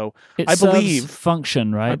iPhones. So I believe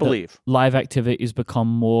function, right? I believe live activities become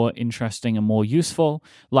more interesting and more useful.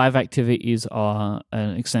 Live activities are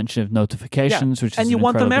an extension of notifications, which is you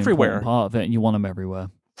want them everywhere. Part of it, and you want them everywhere.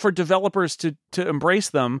 For developers to embrace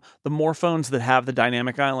them, the more phones that have the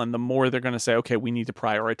Dynamic Island, the more they're going to say, okay, we need to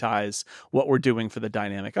prioritize what we're doing for the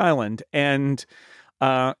Dynamic Island. And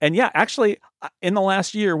yeah, actually, in the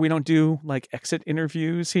last year, we don't do like exit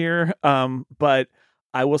interviews here. But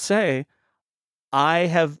I will say, I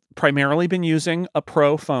have primarily been using a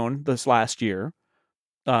Pro phone this last year.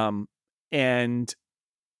 And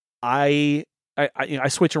I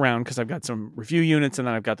switch around because I've got some review units, and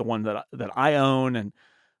then I've got the one that I own. And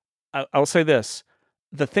I'll say this,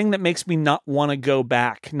 the thing that makes me not want to go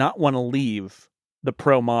back, not want to leave the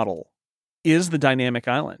Pro model, is the Dynamic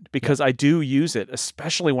Island, because I do use it,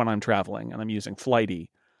 especially when I'm traveling and I'm using Flighty.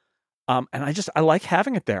 And I like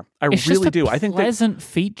having it there. It's really do. I think pleasant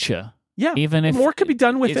feature. Yeah. Even if more could be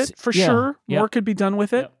done with it, for sure. Yeah. More could be done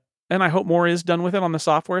with it. And I hope more is done with it on the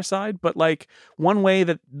software side. But like, one way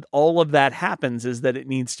that all of that happens is that it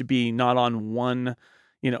needs to be not on one,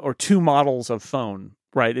 or 2 models of phone,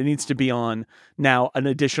 right? It needs to be on now an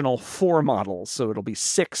additional 4 models. So it'll be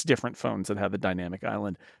 6 different phones that have the Dynamic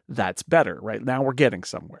Island. That's better, right? Now we're getting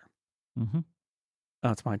somewhere. Oh,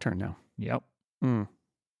 it's my turn now. Yep.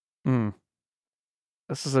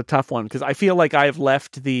 This is a tough one, because I feel like I've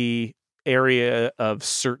left the area of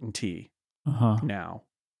certainty now,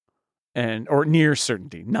 or near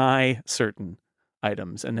certainty, nigh certain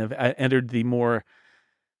items, and have entered the more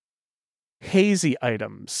hazy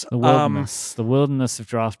items. The wilderness of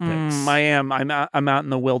draft picks. I'm out in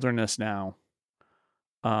the wilderness now.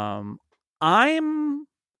 Oh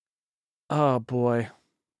boy.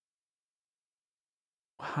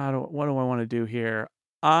 What do I want to do here?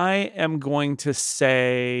 I am going to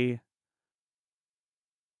say,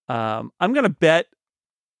 I'm going to bet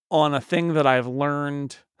on a thing that I've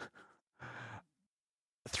learned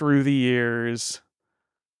through the years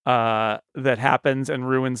that happens and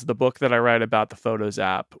ruins the book that I write about the Photos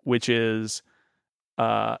app, which is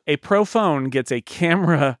a Pro phone gets a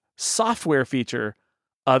camera software feature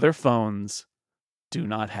other phones do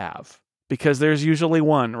not have. Because there's usually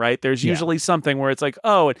one, right? There's usually something where it's like,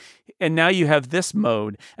 oh, and now you have this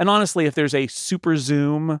mode. And honestly, if there's a super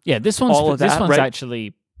zoom, this one's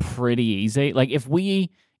actually pretty easy. Like if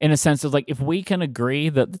we, in a sense of like, if we can agree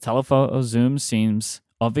that the telephoto zoom seems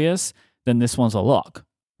obvious, then this one's a lock,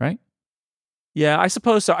 right? Yeah, I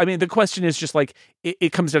suppose so. I mean, the question is just like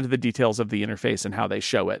it comes down to the details of the interface and how they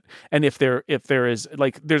show it. And if there is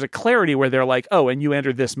like there's a clarity where they're like, oh, and you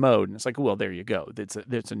enter this mode, and it's like, well, there you go.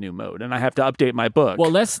 It's a new mode, and I have to update my book.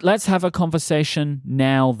 Well, let's have a conversation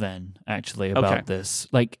now then, actually, about this.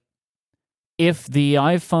 Like, if the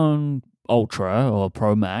iPhone Ultra or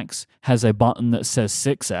Pro Max has a button that says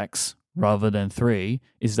 6x rather than 3,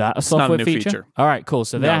 is that a software not a new feature? All right, cool.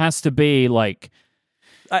 So there has to be like.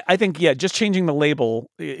 I think, just changing the label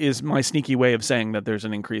is my sneaky way of saying that there's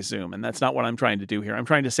an increased zoom, and that's not what I'm trying to do here. I'm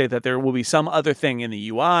trying to say that there will be some other thing in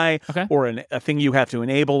the UI or a thing you have to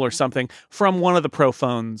enable or something from one of the Pro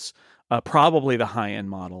phones, probably the high-end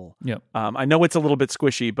model. Yep. I know it's a little bit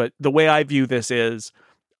squishy, but the way I view this is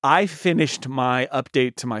I finished my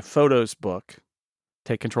update to my Photos book,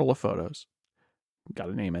 Take Control of Photos, got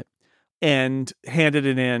to name it, and handed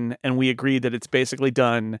it in, and we agreed that it's basically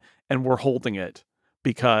done, and we're holding it.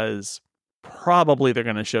 Because probably they're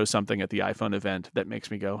going to show something at the iPhone event that makes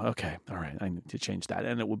me go, okay, all right, I need to change that.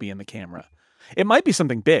 And it will be in the camera. It might be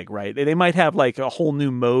something big, right? They might have like a whole new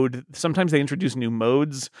mode. Sometimes they introduce new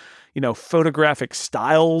modes. Photographic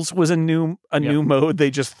styles was a new mode they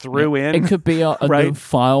just threw in. It could be a new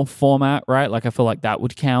file format, right? Like I feel like that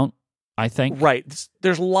would count, I think. Right.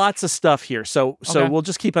 There's lots of stuff here. So we'll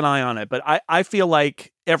just keep an eye on it. But I feel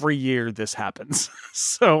like every year this happens.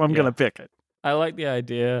 So I'm going to pick it. I like the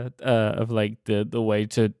idea of like the way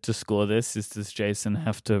to score this is does Jason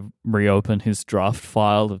have to reopen his draft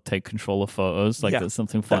file to Take Control of Photos? Like there's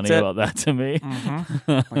something funny about that to me.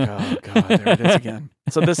 Mm-hmm. Like, oh god, there it is again.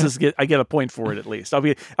 So this is I get a point for it at least.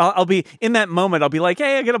 I'll be in that moment. I'll be like,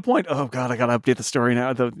 hey, I get a point. Oh god, I gotta update the story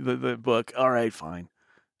now. The book. All right, fine.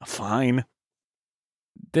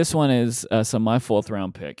 This one is my 4th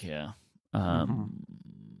round pick here.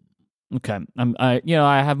 Okay,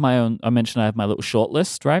 I have my own. I mentioned I have my little short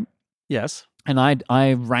list, right? Yes, and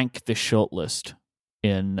I rank this short list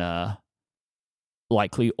in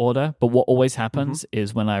likely order. But what always happens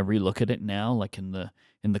is when I relook at it now, like in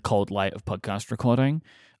the cold light of podcast recording,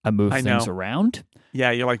 I move things around.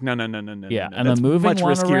 Yeah, you're like no. Yeah, no. and I'm moving much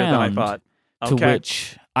one riskier around than I thought. To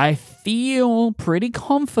which I feel pretty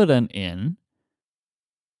confident in,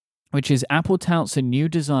 which is Apple touts a new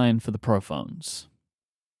design for the Pro phones.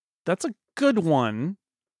 That's a good one.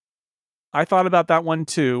 I thought about that one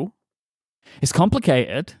too. It's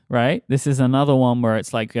complicated, right? This is another one where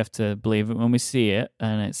it's like you have to believe it when we see it,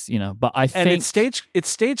 and it's but I think it's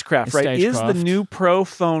stagecraft, right? Is the new Pro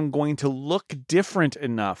phone going to look different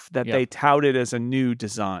enough that they tout it as a new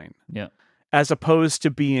design? Yeah. As opposed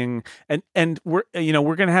to being and we're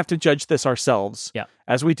going to have to judge this ourselves. Yeah.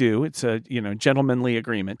 As we do. It's a gentlemanly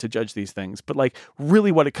agreement to judge these things. But like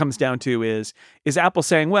really what it comes down to is Apple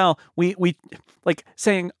saying, well, we like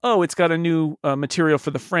saying, oh, it's got a new material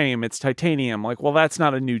for the frame, it's titanium. Like, well, that's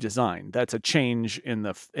not a new design. That's a change in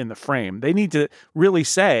the frame. They need to really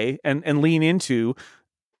say and lean into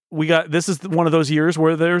this is one of those years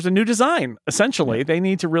where there's a new design. Essentially, they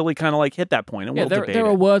need to really kind of like hit that point, and we'll debate there it.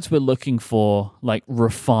 are words we're looking for, like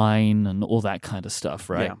refine and all that kind of stuff,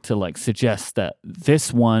 right? Yeah. To like suggest that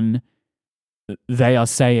this one they are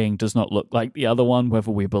saying does not look like the other one,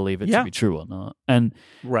 whether we believe it to be true or not. And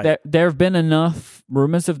there have been enough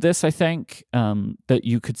rumors of this, I think, that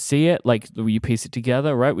you could see it, like you piece it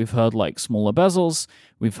together, right? We've heard like smaller bezels,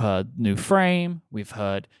 we've heard new frame, we've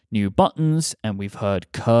heard new buttons, and we've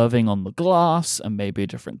heard curving on the glass and maybe a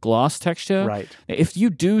different glass texture. Right. If you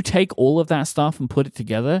do take all of that stuff and put it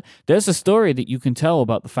together, there's a story that you can tell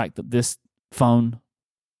about the fact that this phone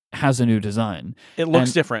has a new design. It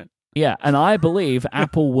looks different. Yeah, and I believe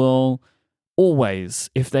Apple will always,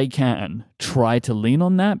 if they can, try to lean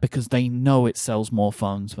on that because they know it sells more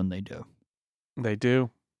phones when they do. They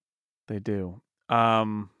do.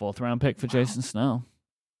 4th round pick for Jason Snell.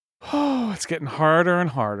 Oh, it's getting harder and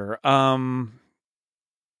harder. Yikes.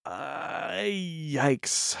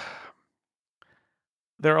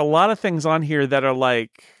 There are a lot of things on here that are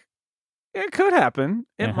like, it could happen.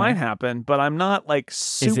 It might happen, but I'm not like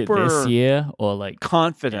super. Is it this year or like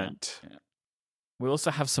confident? Yeah. We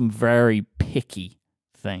also have some very picky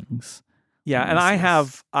things. Yeah, and I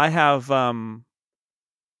have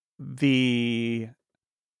the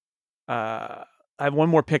I have one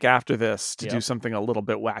more pick after this to do something a little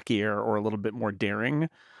bit wackier or a little bit more daring.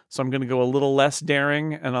 So I'm going to go a little less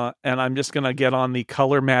daring, and I'm just going to get on the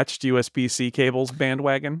color matched USB-C cables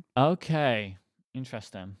bandwagon. Okay,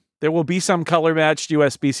 interesting. There will be some color matched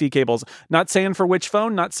USB-C cables. Not saying for which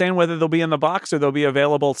phone, not saying whether they'll be in the box or they'll be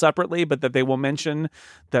available separately, but that they will mention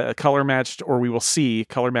the color matched, or we will see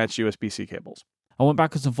color matched USB-C cables. I went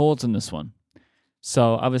backwards and forwards on this one.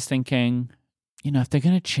 So I was thinking, if they're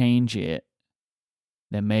going to change it,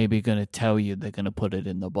 they're maybe going to tell you they're going to put it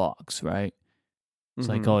in the box, right? It's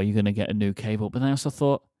like, oh, you're going to get a new cable. But then I also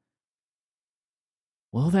thought,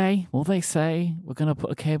 will they say we're going to put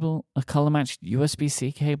a color matched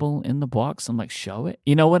USB-C cable in the box and show it?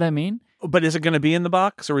 You know what I mean? But is it going to be in the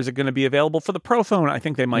box, or is it going to be available for the Pro phone? I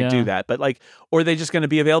think they might do that. But or are they just going to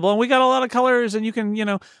be available? And we got a lot of colors, and you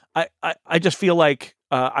can, I just feel like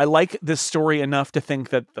I like this story enough to think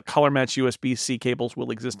that the color match USB-C cables will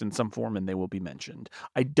exist in some form and they will be mentioned.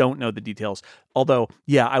 I don't know the details. Although,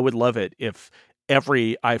 yeah, I would love it if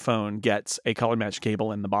every iPhone gets a color match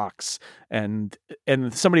cable in the box. And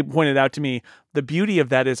somebody pointed out to me, the beauty of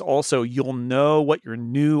that is also you'll know what your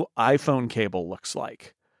new iPhone cable looks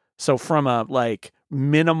like. So from a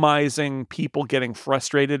minimizing people getting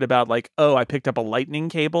frustrated about oh, I picked up a lightning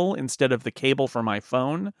cable instead of the cable for my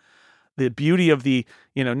phone. The beauty of the,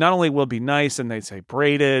 not only will it be nice and they say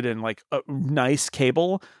braided and a nice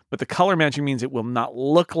cable, but the color matching means it will not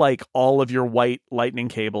look like all of your white lightning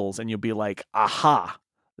cables. And you'll be like, aha,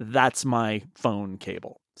 that's my phone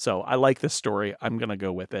cable. So I like this story. I'm going to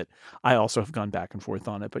go with it. I also have gone back and forth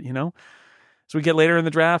on it. But, as we get later in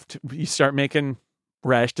the draft, you start making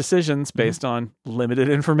rash decisions based on limited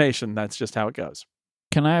information. That's just how it goes.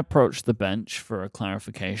 Can I approach the bench for a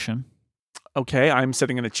clarification? Okay, I'm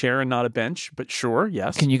sitting in a chair and not a bench, but sure,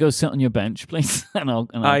 yes. Can you go sit on your bench, please? and I'll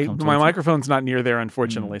come my microphone's not near there,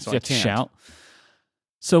 unfortunately, so I can't. Shout.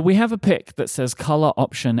 So we have a pick that says color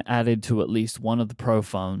option added to at least one of the Pro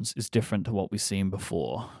phones is different to what we've seen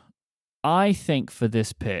before. I think for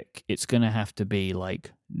this pick, it's going to have to be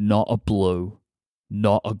not a blue,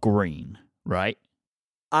 not a green, right?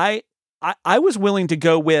 I was willing to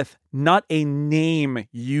go with not a name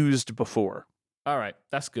used before. All right,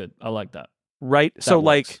 that's good. I like that. Right? That so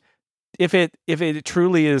works. if it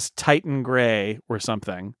truly is Titan Gray or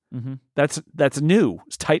something, that's new.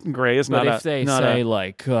 Titan Gray is not. But if they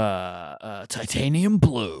say titanium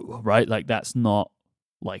blue, right? That's not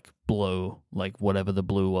blue, whatever the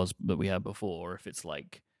blue was that we had before. Or if it's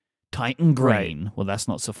Titan green, well, that's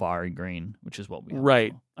not Safari green, which is what we have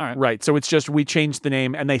right. before. All right, right. So it's just we changed the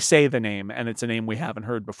name, and they say the name, and it's a name we haven't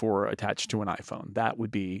heard before attached to an iPhone. That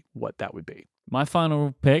would be what that would be. My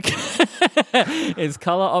final pick is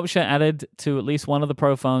color option added to at least one of the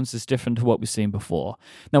Pro phones is different to what we've seen before.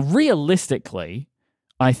 Now, realistically,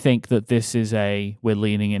 I think that this is we're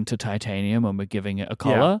leaning into titanium and we're giving it a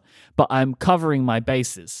color, but I'm covering my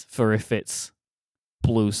bases for if it's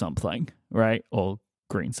blue something, right? Or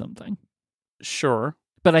green something. Sure.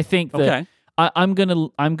 But I think that I'm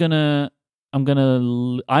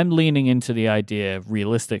leaning into the idea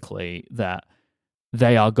realistically that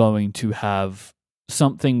they are going to have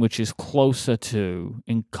something which is closer to,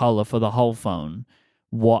 in color for the whole phone,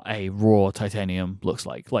 what a raw titanium looks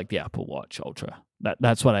like the Apple Watch Ultra.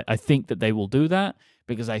 That's what I think that they will do that,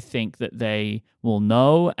 because I think that they will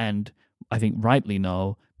know, and I think rightly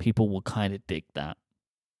know, people will kind of dig that.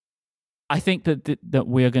 I think that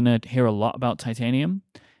we're going to hear a lot about titanium,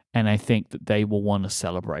 and I think that they will want to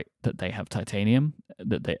celebrate that they have titanium,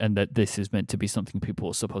 and that this is meant to be something people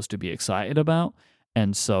are supposed to be excited about.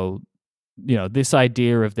 And so, this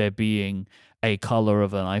idea of there being a color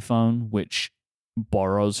of an iPhone which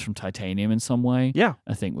borrows from titanium in some way,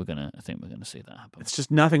 I think we're gonna see that happen. It's just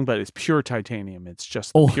nothing but it's pure titanium. It's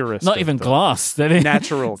just the purest. Not even glass.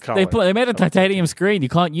 Natural color. They made a titanium screen. You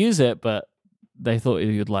can't use it, but they thought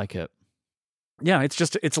you'd like it. Yeah,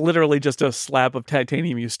 it's literally just a slab of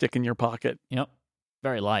titanium you stick in your pocket. Yep,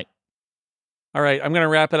 very light. All right, I'm gonna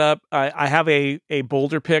wrap it up. I have a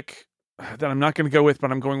bolder pick that I'm not going to go with,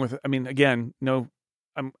 but I'm going with. I mean, again, no,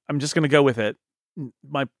 I'm just going to go with it.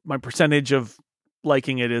 My percentage of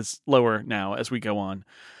liking it is lower now as we go on.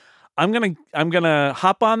 I'm gonna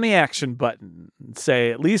hop on the action button and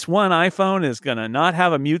say at least one iPhone is gonna not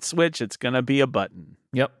have a mute switch. It's gonna be a button.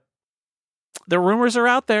 Yep. The rumors are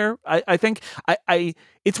out there. I think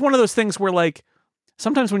it's one of those things where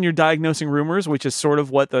sometimes when you're diagnosing rumors, which is sort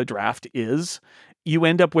of what the draft is, you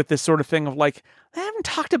end up with this sort of thing of like, they haven't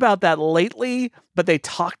talked about that lately, but they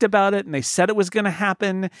talked about it and they said it was going to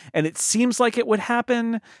happen and it seems like it would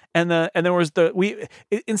happen. And there was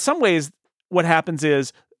in some ways, what happens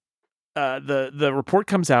is the report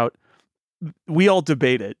comes out, we all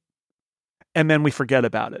debate it, and then we forget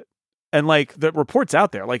about it. And like the report's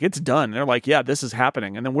out there, like it's done. They're like, yeah, this is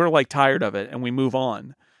happening. And then we're like tired of it and we move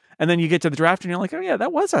on. And then you get to the draft and you're like, oh yeah,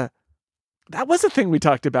 that was a thing we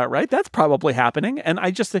talked about, right? That's probably happening. And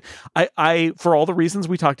I just, I for all the reasons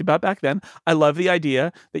we talked about back then, I love the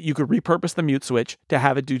idea that you could repurpose the mute switch to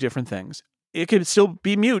have it do different things. It could still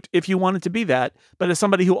be mute if you want it to be that. But as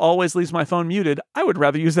somebody who always leaves my phone muted, I would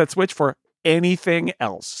rather use that switch for anything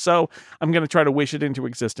else. So I'm going to try to wish it into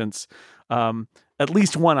existence. At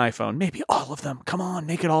least one iPhone, maybe all of them. Come on,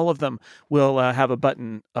 make it all of them. Will have a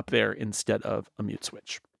button up there instead of a mute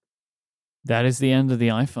switch. That is the end of the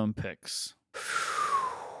iPhone picks.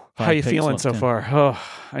 How are you feeling so far? Oh,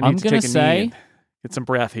 I need to take a knee and get some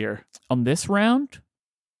breath here. On this round,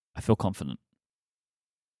 I feel confident.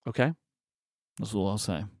 Okay. That's all I'll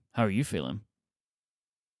say. How are you feeling?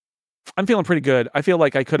 I'm feeling pretty good. I feel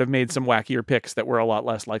like I could have made some wackier picks that were a lot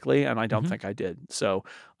less likely, and I don't think I did. So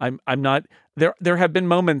I'm not there. There have been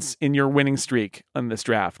moments in your winning streak on this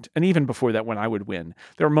draft, and even before that, when I would win,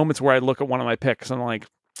 there are moments where I look at one of my picks and I'm like,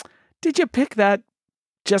 "Did you pick that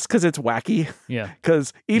just because it's wacky?" Yeah.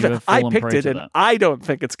 Because even I picked it, and I don't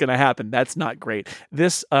think it's going to happen. That's not great.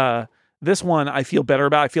 This one I feel better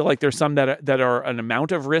about. I feel like there's some that are an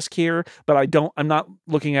amount of risk here, but I'm not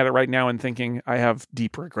looking at it right now and thinking I have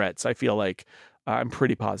deep regrets. I feel like I'm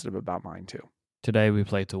pretty positive about mine too. Today we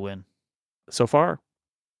play to win. So far.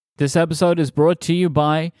 This episode is brought to you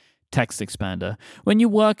by Text Expander. When you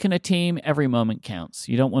work in a team, every moment counts.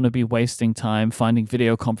 You don't want to be wasting time finding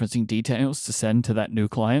video conferencing details to send to that new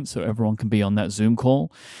client so everyone can be on that Zoom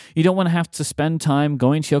call. You don't want to have to spend time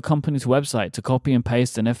going to your company's website to copy and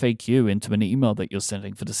paste an FAQ into an email that you're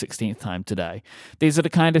sending for the 16th time today. These are the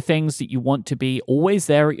kind of things that you want to be always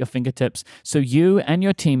there at your fingertips so you and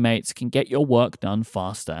your teammates can get your work done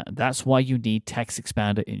faster. And that's why you need Text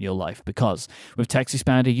Expander in your life, because with Text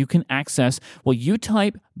Expander, you can access what you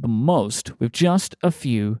type the most with just a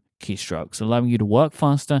few keystrokes, allowing you to work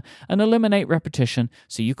faster and eliminate repetition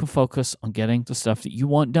so you can focus on getting the stuff that you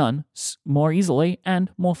want done more easily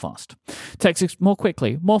and more fast. Text more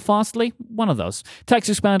quickly, more fastly, one of those.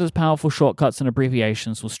 Text Expander's powerful shortcuts and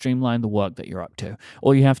abbreviations will streamline the work that you're up to.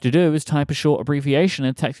 All you have to do is type a short abbreviation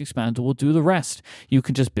and Text Expander will do the rest. You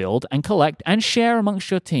can just build and collect and share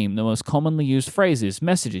amongst your team the most commonly used phrases,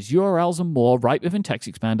 messages, URLs, and more right within Text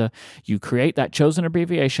Expander. You create that chosen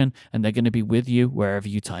abbreviation and they're going to be with you wherever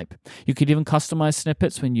you type. You could even customize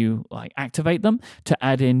snippets when you activate them to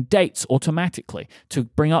add in dates automatically, to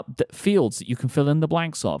bring up the fields that you can fill in the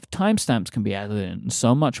blanks of. Timestamps can be added in, and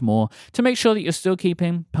so much more to make sure that you're still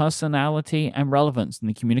keeping personality and relevance in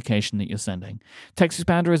the communication that you're sending. Text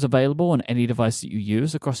Expander is available on any device that you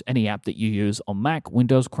use across any app that you use on Mac,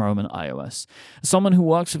 Windows, Chrome, and iOS. As someone who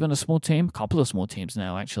works within a small team, a couple of small teams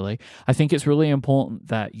now actually, I think it's really important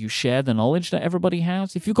that you share the knowledge that everybody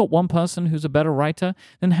has. If you've got one person who's a better writer,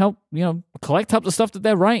 then help, collect up the stuff that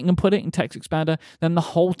they're writing and put it in Text Expander, then the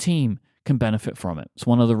whole team can benefit from it. It's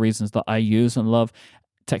one of the reasons that I use and love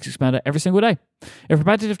Text Expander every single day. If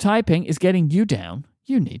repetitive typing is getting you down,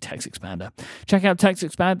 you need Text Expander. Check out Text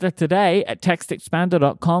Expander today at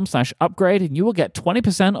textexpander.com/upgrade and you will get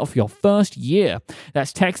 20% off your first year.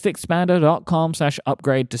 That's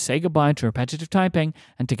textexpander.com/upgrade to say goodbye to repetitive typing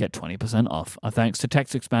and to get 20% off. Our thanks to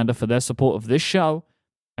Text Expander for their support of this show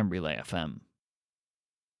and Relay FM.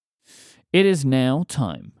 It is now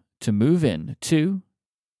time to move in to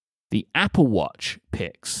the Apple Watch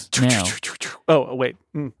picks. Now, oh wait,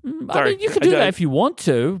 sorry. I mean, you can do that if you want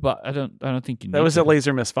to, but I don't think you need. That was to. a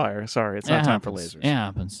laser misfire. Sorry, it's not time for lasers. It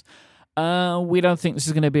happens. We don't think this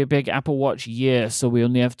is going to be a big Apple Watch year, so we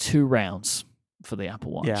only have 2 rounds for the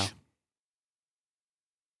Apple Watch. Yeah.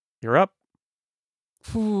 You're up.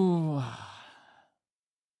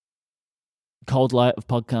 Cold light of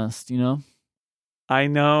podcast, I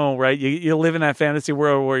know, right? You live in that fantasy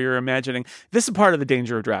world where you're imagining. This is part of the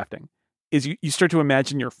danger of drafting, is you start to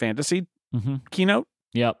imagine your fantasy keynote.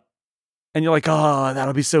 Yep. And you're like, oh,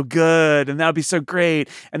 that'll be so good, and that'll be so great.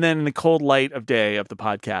 And then in the cold light of day of the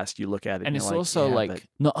podcast, you look at it, and it's you're also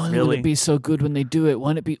not only really? will it be so good when they do it,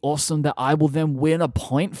 won't it be awesome that I will then win a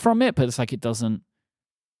point from it? But it's like it doesn't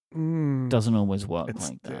always work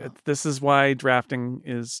like that. This is why drafting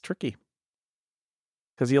is tricky.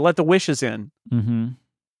 Because you let the wishes in. Mm-hmm.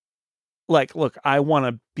 Like, look, I'm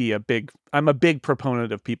a big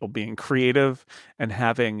proponent of people being creative and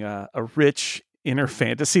having a rich inner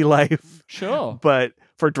fantasy life. Sure. But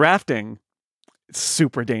for drafting, it's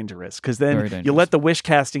super dangerous because Very then dangerous. you let the wish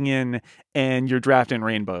casting in and you're drafting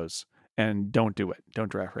rainbows. And don't do it.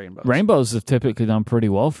 Don't draft rainbows. Rainbows have typically done pretty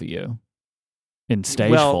well for you in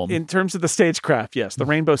stage well, form. in terms of the stagecraft, yes. The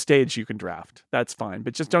rainbow stage you can draft. That's fine.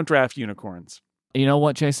 But just don't draft unicorns. You know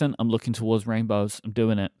what, Jason? I'm looking towards rainbows. I'm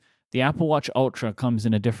doing it. The Apple Watch Ultra comes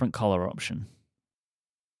in a different color option.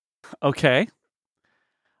 Okay.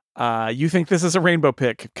 You think this is a rainbow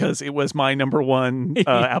pick because it was my number one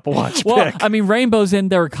Apple Watch Well, pick. I mean, rainbows in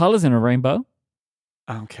there are colors in a rainbow.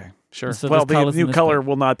 Okay, sure. So well, there's the colours in new this color pick.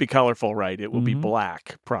 will not be colorful, right? It will be Mhm.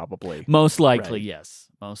 black, probably. Most likely, Right. yes.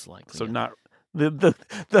 Most likely. So yes. not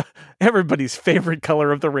the everybody's favorite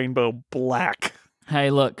color of the rainbow, black. Hey,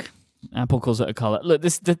 look, Apple calls it a color. Look,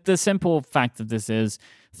 the simple fact of this is,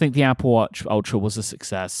 I think the Apple Watch Ultra was a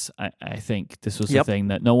success. I think this was the Yep. thing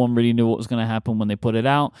that no one really knew what was going to happen when they put it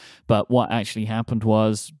out. But what actually happened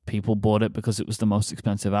was people bought it because it was the most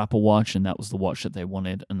expensive Apple Watch, and that was the watch that they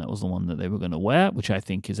wanted, and that was the one that they were going to wear, which I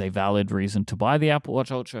think is a valid reason to buy the Apple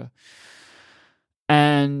Watch Ultra.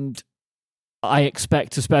 And I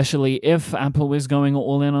expect, especially if Apple is going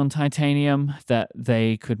all in on titanium, that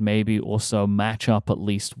they could maybe also match up at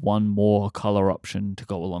least one more color option to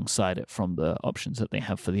go alongside it from the options that they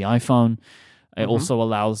have for the iPhone. It also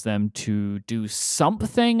allows them to do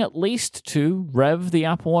something at least to rev the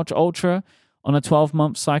Apple Watch Ultra on a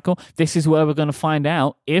 12-month cycle. This is where we're going to find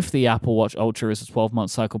out if the Apple Watch Ultra is a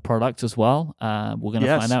 12-month cycle product as well. We're going to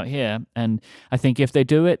Yes. find out here. And I think if they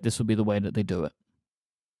do it, this will be the way that they do it.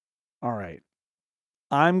 All right.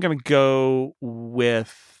 I'm going to go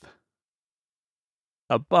with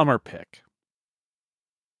a bummer pick,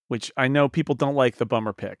 which I know people don't like the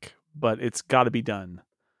bummer pick, but it's got to be done.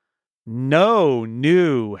 No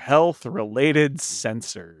new health-related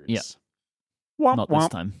sensors. Yeah. Womp, Not this womp.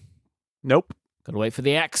 time. Nope. Got to wait for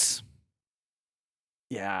the X.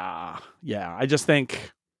 Yeah. I just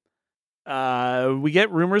think we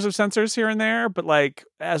get rumors of sensors here and there, but like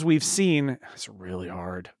as we've seen, it's really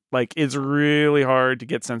hard. Like it's really hard to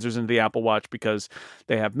get sensors into the Apple Watch because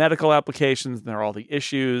they have medical applications and there are all the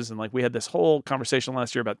issues. And like we had this whole conversation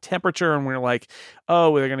last year about temperature, and we were like,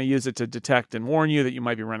 oh, they're going to use it to detect and warn you that you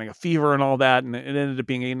might be running a fever and all that. And it ended up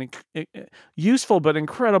being an useful but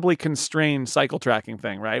incredibly constrained cycle tracking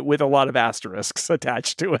thing, right? With a lot of asterisks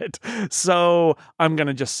attached to it. So I'm going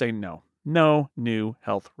to just say no. No new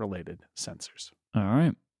health-related sensors. All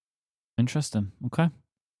right. Interesting. Okay.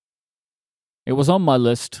 It was on my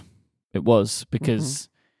list. It was because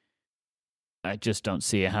I just don't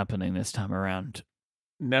see it happening this time around.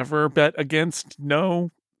 Never bet against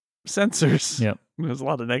no sensors. Yep. There's a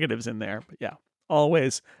lot of negatives in there, but yeah,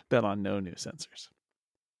 always bet on no new sensors.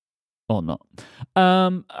 Or not.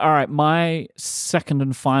 All right. My second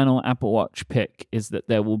and final Apple Watch pick is that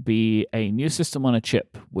there will be a new system on a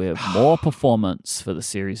chip with more performance for the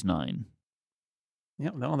Series 9. Yeah,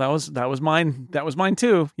 no, that was mine. That was mine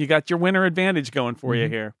too. You got your winner advantage going for you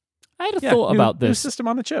here. I had a thought about New this. system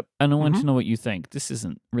on the chip. And I want to know what you think. This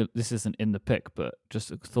isn't in the pick, but just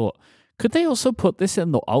a thought. Could they also put this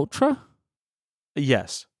in the Ultra?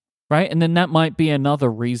 Yes. Right? And then that might be another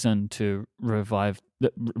reason to revise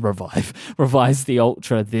the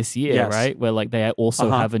Ultra this year, Yes. right? Where like they also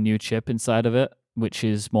have a new chip inside of it, which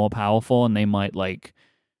is more powerful, and they might like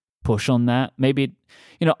push on that. Maybe,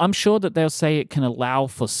 I'm sure that they'll say it can allow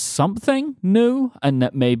for something new, and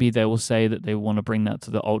that maybe they will say that they want to bring that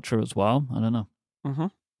to the Ultra as well. I don't know. Mm-hmm.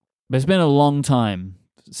 But it's been a long time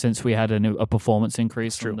since we had a performance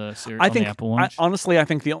increase True. on the series, I on think the Apple Watch. honestly, I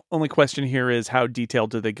think the only question here is how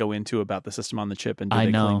detailed do they go into about the system on the chip, and do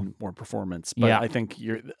they claim more performance? But Yeah. I think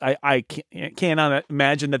I cannot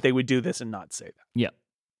imagine that they would do this and not say that. Yeah.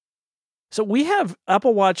 So we have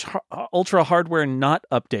Apple Watch Ultra hardware not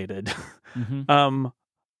updated, Mhm.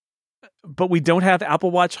 but we don't have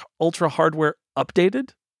Apple Watch Ultra hardware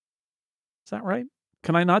updated. Is that right?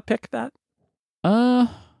 Can I not pick that?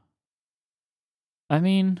 I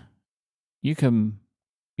mean, you can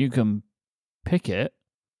pick it,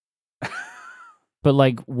 but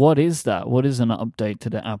like, what is that? What is an update to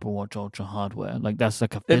the Apple Watch Ultra hardware? Like, that's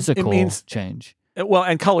like a physical means- change. Well,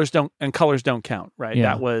 and colors don't count, right?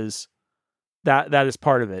 Yeah. That is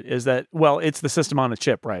part of it. Is that, well, it's the system on a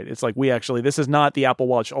chip, right? It's like this is not the Apple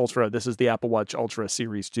Watch Ultra. This is the Apple Watch Ultra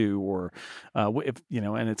Series 2, or if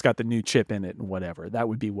and it's got the new chip in it and whatever. That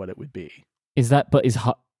would be what it would be. Is that? But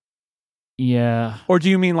yeah. Or do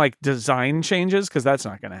you mean like design changes? Because that's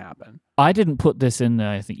not going to happen. I didn't put this in there.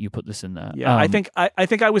 I think you put this in there. Yeah, I think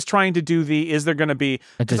I was trying to do is there going to be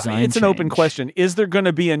a design it's an open change. question. Is there going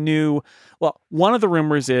to be a new? Well, one of the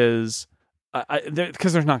rumors is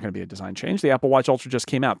because there's not going to be a design change. The Apple Watch Ultra just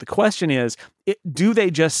came out. The question is, do they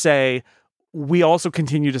just say, we also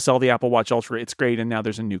continue to sell the Apple Watch Ultra, it's great, and now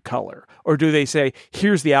there's a new color? Or do they say,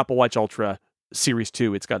 here's the Apple Watch Ultra Series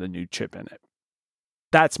 2, it's got a new chip in it?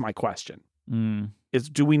 That's my question. Is,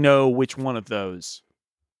 do we know which one of those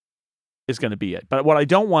is going to be it? But what I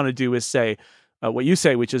don't want to do is say what you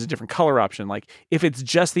say, which is a different color option. Like, if it's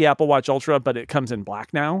just the Apple Watch Ultra, but it comes in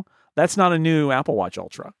black now, that's not a new Apple Watch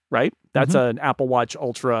Ultra, right? That's an Apple Watch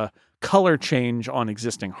Ultra color change on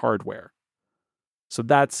existing hardware. So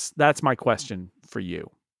that's my question for you.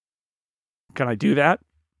 Can I do that?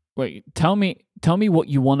 Wait, tell me what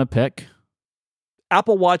you want to pick.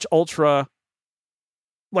 Apple Watch Ultra,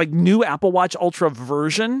 like new Apple Watch Ultra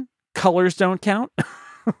version, colors don't count.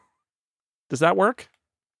 Does that work?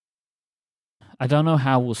 I don't know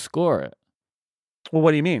how we'll score it. Well,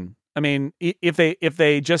 what do you mean? I mean, if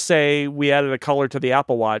they just say we added a color to the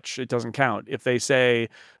Apple Watch, it doesn't count. If they say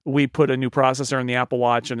we put a new processor in the Apple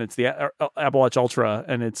Watch and it's the Apple Watch Ultra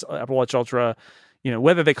and it's Apple Watch Ultra,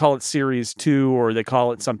 whether they call it Series 2 or they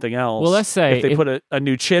call it something else. Well, let's say if they put a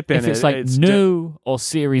new chip in it. If it's like new or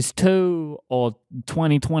Series 2 or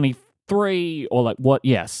 2023 or like what?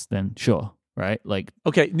 Yes, then sure. Right? Like,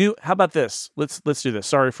 okay, new. How about this? Let's do this.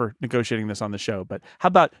 Sorry for negotiating this on the show, but how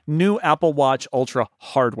about new Apple Watch Ultra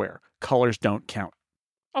hardware? Colors don't count.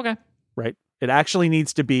 Okay. Right? It actually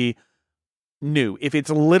needs to be new. If it's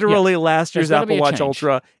literally last year's Apple Watch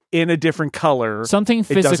Ultra in a different color, something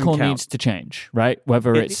physical needs to change, right?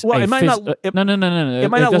 Whether it's it might not. No. It might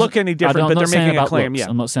not look any different, but they're making a claim. Yeah,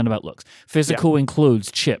 I'm not saying about looks. Physical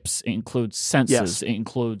includes chips, it includes sensors, it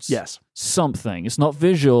includes something. It's not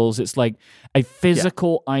visuals. It's like a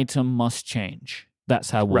physical item must change.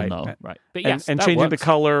 That's how we'll know, right? But yes, and changing the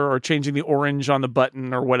color or changing the orange on the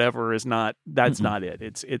button or whatever is not. That's not it.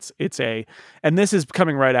 It's a. And this is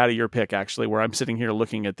coming right out of your pick, actually, where I'm sitting here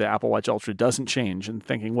looking at the Apple Watch Ultra doesn't change and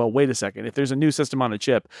thinking, well, wait a second. If there's a new system on a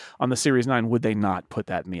chip on the Series 9, would they not put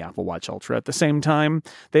that in the Apple Watch Ultra? At the same time,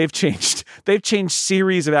 they've changed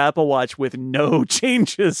series of Apple Watch with no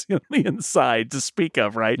changes in the inside to speak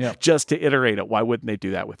of, right? Yep. Just to iterate it. Why wouldn't they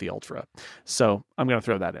do that with the Ultra? So I'm going to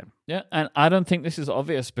throw that in. Yeah, and I don't think this is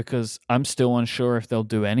obvious because I'm still unsure if they'll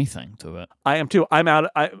do anything to it. I am too. I'm out.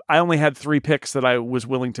 I only had 3 picks that I was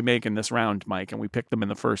willing to make in this round, Mike, and we picked them in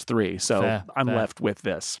the first 3. So I'm left with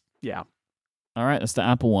this. Yeah. All right, that's the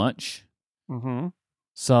Apple Watch. Mm-hmm.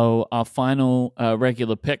 So our final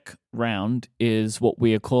regular pick round is what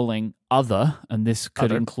we are calling Other, and this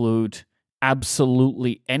could include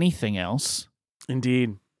absolutely anything else.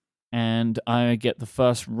 Indeed. And I get the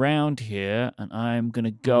first round here, and I'm going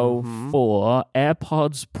to go for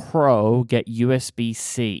AirPods Pro get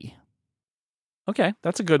USB-C. Okay,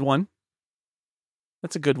 that's a good one.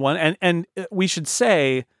 And we should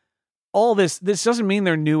say all this doesn't mean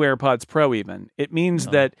they're new AirPods Pro even. It means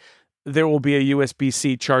that there will be a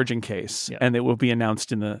USB-C charging case, and it will be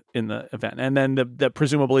announced in the event. And then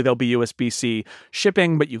presumably there'll be USB-C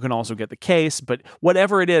shipping, but you can also get the case. But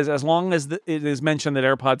whatever it is, as long as it is mentioned that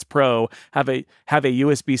AirPods Pro have a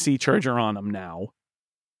USB-C charger on them now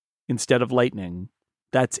instead of Lightning,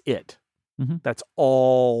 that's it. Mm-hmm. That's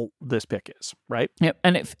all this pick is, right? Yep,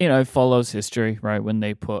 and it follows history, right? When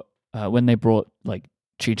they brought like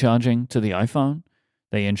Qi charging to the iPhone,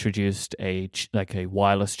 they introduced a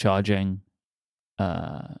wireless charging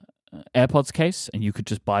AirPods case, and you could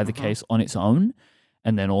just buy the case on its own,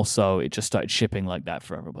 and then also it just started shipping like that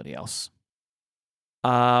for everybody else.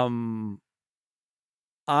 I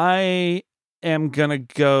am gonna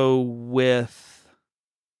go with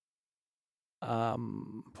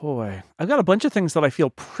I've got a bunch of things that I feel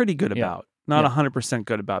pretty good about. Not 100%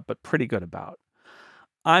 good about, but pretty good about.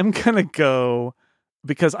 I'm gonna go,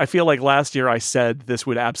 because I feel like last year I said this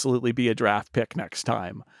would absolutely be a draft pick next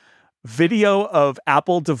time. Video of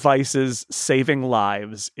Apple devices saving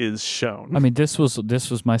lives is shown. I mean, this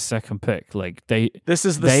was my second pick. Like this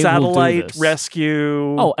is the satellite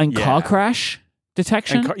rescue. Oh, and car crash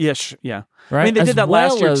detection. Yeah. Right? I mean, they did that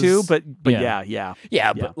last year too, but yeah.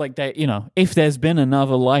 But like if there's been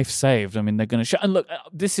another life saved, I mean, they're going to show. And look,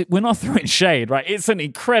 we're not throwing shade, right? It's an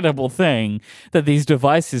incredible thing that these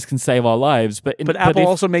devices can save our lives. But Apple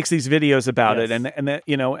also makes these videos about it, and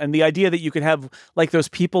the idea that you could have like those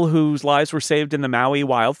people whose lives were saved in the Maui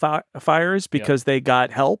wildfires because they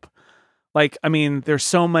got help. Like, I mean, there's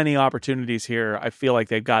so many opportunities here. I feel like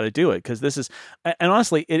they've got to do it because this is, and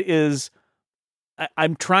honestly, it is.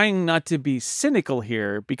 I'm trying not to be cynical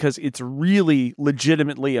here because it's really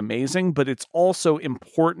legitimately amazing, but it's also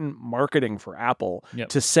important marketing for Apple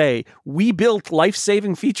to say, we built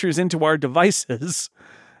life-saving features into our devices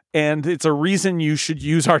And it's a reason you should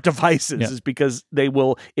use our devices is because they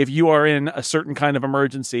will, if you are in a certain kind of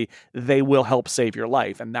emergency, they will help save your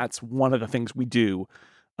life. And that's one of the things we do.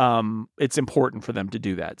 It's important for them to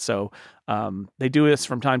do that. So they do this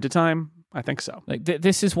from time to time. I think so. Like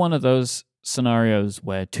this is one of those scenarios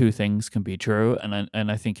where two things can be true.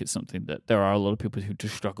 And I think it's something that there are a lot of people who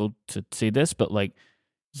just struggle to see this, but like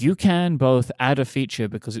you can both add a feature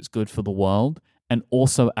because it's good for the world and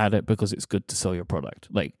also add it because it's good to sell your product.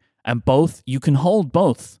 Like, and both, you can hold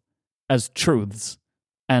both as truths.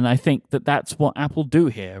 And I think that that's what Apple do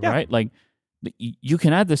here, right? Like, you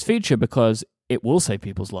can add this feature because it will save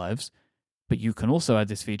people's lives, but you can also add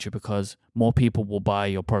this feature because more people will buy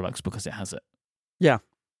your products because it has it. Yeah.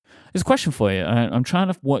 There's a question for you. I'm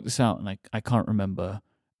trying to work this out, and I can't remember.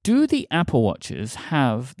 Do the Apple Watches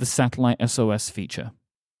have the satellite SOS feature?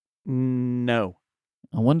 No.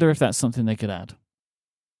 I wonder if that's something they could add.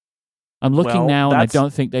 I'm looking now, and I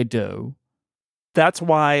don't think they do. That's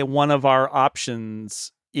why one of our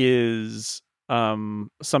options is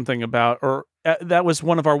something about, or that was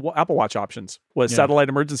one of our Apple Watch options, was satellite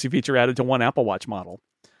emergency feature added to one Apple Watch model.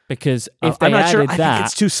 Because if they I'm not sure. that, I think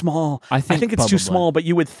it's too small. I think it's too small, but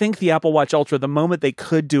you would think the Apple Watch Ultra, the moment they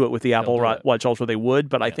could do it with the Apple Watch Ultra, they would,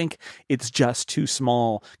 but I think it's just too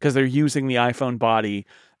small because they're using the iPhone body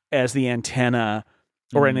as the antenna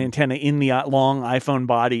or an antenna in the long iPhone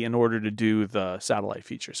body in order to do the satellite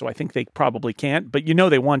feature. So I think they probably can't, but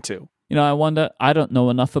they want to. I wonder, I don't know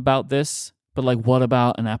enough about this, but like what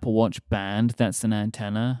about an Apple Watch band that's an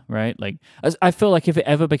antenna, right? Like I feel like if it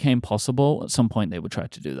ever became possible, at some point they would try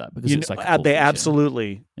to do that because it's like a cool they feature.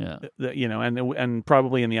 Absolutely, and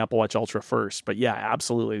probably in the Apple Watch Ultra first, but yeah,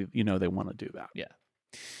 absolutely, they want to do that. Yeah.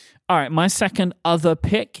 All right, my second other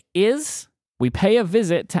pick is we pay a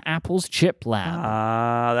visit to Apple's chip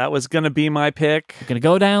lab. That was going to be my pick. We're going to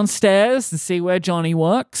go downstairs and see where Johnny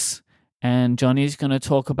works, and Johnny's going to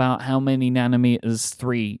talk about how many nanometers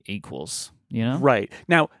 3 equals. Right.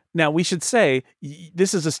 Now we should say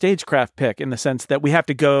this is a stagecraft pick in the sense that we have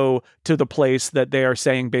to go to the place that they are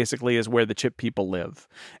saying basically is where the chip people live.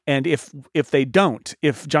 And if they don't,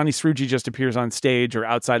 if Johnny Srouji just appears on stage or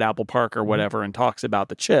outside Apple Park or whatever and talks about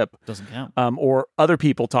the chip, doesn't count. Or other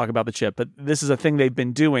people talk about the chip, but this is a thing they've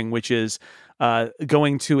been doing, which is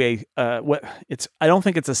going to I don't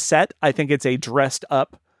think it's a set. I think it's a dressed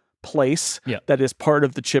up place that is part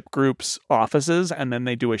of the chip group's offices, and then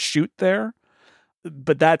they do a shoot there.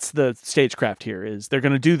 But that's the stagecraft here, is they're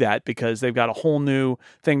going to do that because they've got a whole new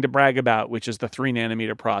thing to brag about, which is the 3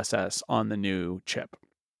 nanometer process on the new chip.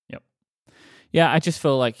 Yep. Yeah, I just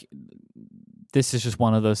feel like this is just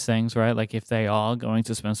one of those things, right? Like if they are going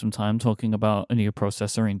to spend some time talking about a new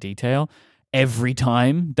processor in detail, every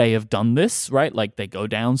time they have done this, right? Like they go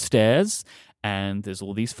downstairs and there's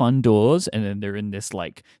all these fun doors, and then they're in this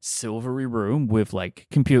like silvery room with like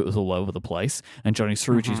computers all over the place, and Johnny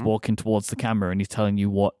Srouji's walking towards the camera and he's telling you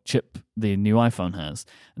what chip the new iPhone has.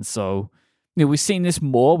 And so, we've seen this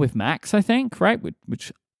more with Macs, I think, right?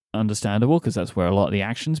 Which understandable because that's where a lot of the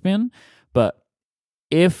action's been. But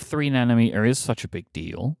if 3 nanometer is such a big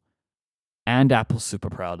deal, and Apple's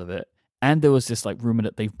super proud of it, and there was this like rumor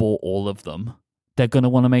that they've bought all of them, they're going to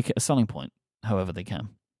want to make it a selling point however they can.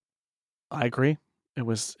 I agree. It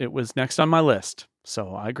was next on my list.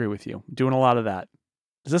 So I agree with you. Doing a lot of that.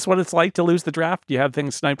 Is this what it's like to lose the draft? Do you have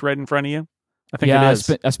things sniped right in front of you? I think it is.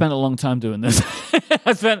 I spent a long time doing this.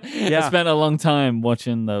 I spent a long time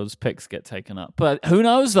watching those picks get taken up. But who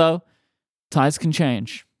knows, though? Tides can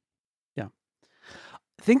change. Yeah.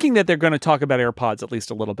 Thinking that they're going to talk about AirPods at least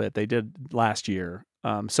a little bit. They did last year.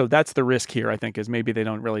 So that's the risk here, I think, is maybe they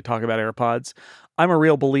don't really talk about AirPods. I'm a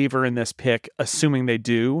real believer in this pick, assuming they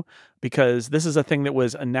do, because this is a thing that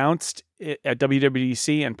was announced at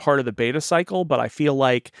WWDC and part of the beta cycle. But I feel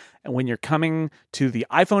like when you're coming to the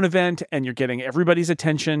iPhone event and you're getting everybody's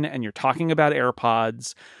attention and you're talking about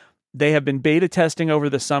AirPods, they have been beta testing over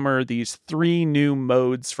the summer these 3 new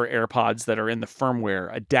modes for AirPods that are in the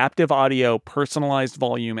firmware: adaptive audio, personalized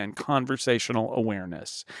volume, and conversational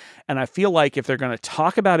awareness. And I feel like if they're going to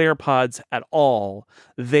talk about AirPods at all,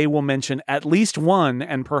 they will mention at least one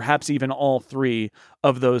and perhaps even all 3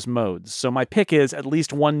 of those modes. So my pick is at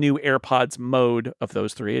least one new AirPods mode of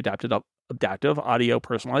those 3, adaptive audio,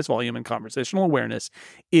 personalized volume, and conversational awareness,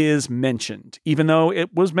 is mentioned. Even though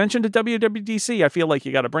it was mentioned at WWDC, I feel like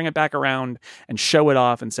you got to bring it back around and show it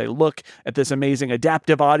off and say, look at this amazing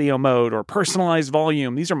adaptive audio mode or personalized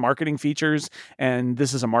volume. These are marketing features, and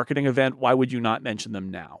this is a marketing event. Why would you not mention them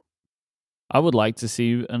now? I would like to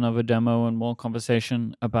see another demo and more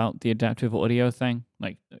conversation about the adaptive audio thing,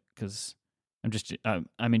 like, because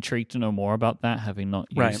I'm intrigued to know more about that, having not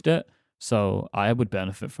used it. So I would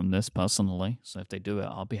benefit from this personally. So if they do it,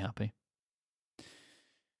 I'll be happy.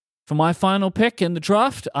 For my final pick in the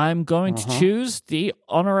draft, I'm going to choose the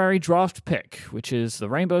honorary draft pick, which is the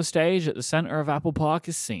rainbow stage at the center of Apple Park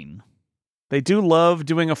is seen. They do love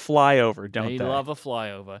doing a flyover, don't they? They love a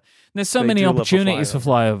flyover. And there's so many opportunities for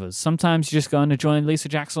flyovers. Sometimes you're just going to join Lisa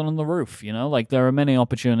Jackson on the roof, you know? Like, there are many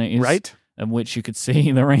opportunities in which you could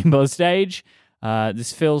see the rainbow stage.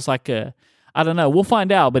 This feels like I don't know, we'll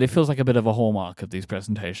find out, but it feels like a bit of a hallmark of these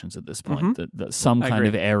presentations at this point, that some kind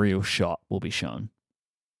of aerial shot will be shown.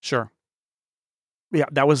 Sure. Yeah,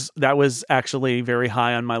 that was actually very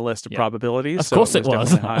high on my list of probabilities. Of course it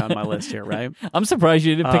was. Definitely high on my list here, right? I'm surprised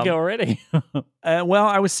you didn't pick it already. Well,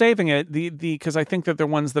 I was saving it because I think that they're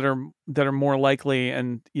ones that are more likely,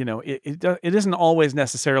 and you know, it isn't always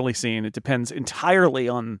necessarily seen. It depends entirely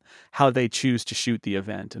on how they choose to shoot the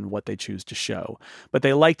event and what they choose to show. But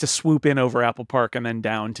they like to swoop in over Apple Park and then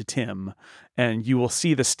down to Tim, and you will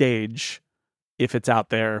see the stage if it's out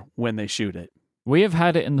there when they shoot it. We have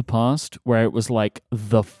had it in the past where it was like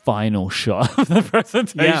the final shot of the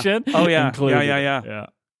presentation. Yeah. Oh yeah.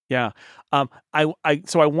 Yeah.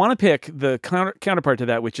 So I want to pick the counterpart to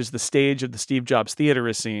that, which is the stage of the Steve Jobs Theater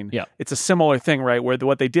is seen. Yeah. It's a similar thing, right? Where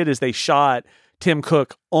what they did is they shot Tim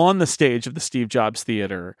Cook on the stage of the Steve Jobs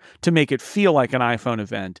Theater to make it feel like an iPhone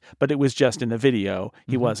event, but it was just in the video.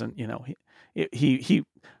 He wasn't, you know, he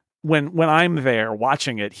when I'm there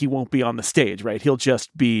watching it, he won't be on the stage, right? He'll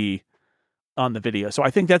just be on the video. So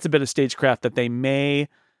I think that's a bit of stagecraft that they may,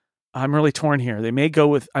 I'm really torn here. I might go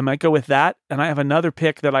with that. And I have another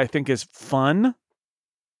pick that I think is fun.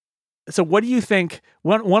 So what do you think?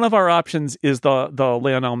 One of our options is the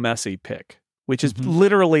Lionel Messi pick, which is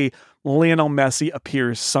literally Lionel Messi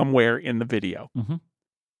appears somewhere in the video.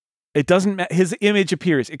 It doesn't, his image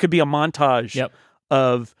appears. It could be a montage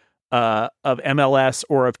of MLS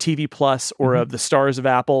or of TV Plus or of the stars of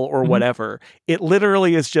Apple or whatever. It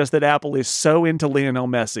literally is just that Apple is so into Lionel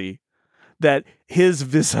Messi that his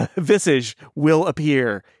visage will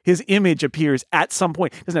appear. His image appears at some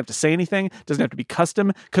point. Doesn't have to say anything. Doesn't have to be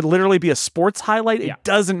custom. Could literally be a sports highlight. It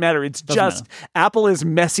doesn't matter. It's just Apple is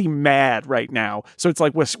Messi mad right now. So it's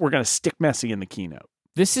like we're going to stick Messi in the keynote.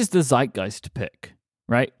 This is the zeitgeist pick,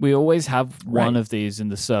 right? We always have one of these in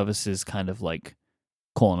the services kind of like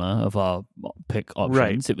corner of our pick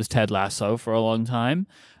options. It was Ted Lasso for a long time.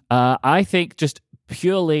 I think just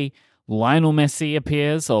purely Lionel Messi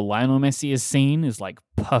appears or Lionel Messi is seen is like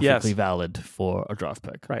perfectly valid for a draft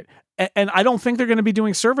pick. Right. And I don't think they're going to be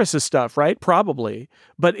doing services stuff, right? Probably.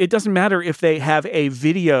 But it doesn't matter if they have a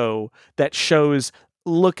video that shows,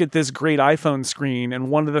 look at this great iPhone screen, and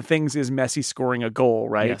one of the things is Messi scoring a goal,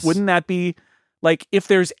 right? Yes. Wouldn't that be like, if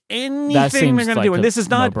there's anything they're going to do, and this is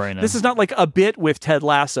not like a bit with Ted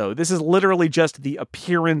Lasso. This is literally just the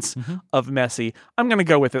appearance of Messi. I'm going to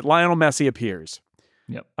go with it. Lionel Messi appears.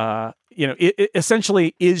 Yep. You know, it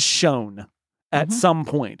essentially is shown at some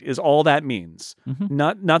point is all that means.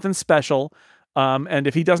 Nothing special. And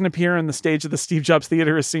if he doesn't appear on the stage of the Steve Jobs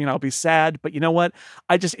Theater is seen, I'll be sad. But you know what?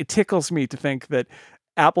 It tickles me to think that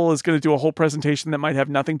Apple is going to do a whole presentation that might have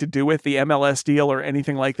nothing to do with the MLS deal or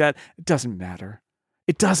anything like that. It doesn't matter.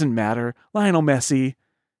 It doesn't matter. Lionel Messi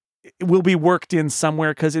will be worked in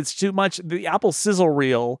somewhere because it's too much. The Apple sizzle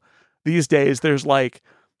reel these days, there's like,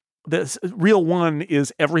 this reel 1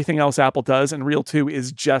 is everything else Apple does, and reel 2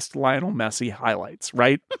 is just Lionel Messi highlights,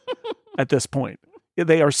 right? At this point.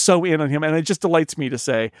 They are so in on him, and it just delights me to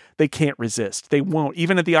say they can't resist. They won't.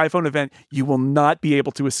 Even at the iPhone event, you will not be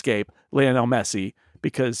able to escape Lionel Messi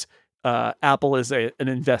because Apple is an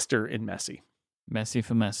investor in Messi. Messi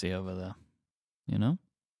for Messi over there, you know?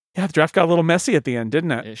 Yeah, the draft got a little messy at the end,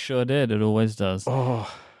 didn't it? It sure did. It always does.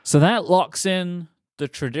 Oh. So that locks in the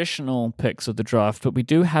traditional picks of the draft, but we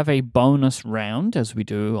do have a bonus round, as we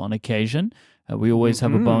do on occasion. We always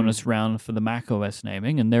have a bonus round for the macOS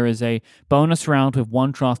naming, and there is a bonus round with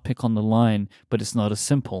one draft pick on the line, but it's not as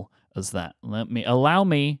simple as that. Allow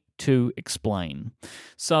me to explain.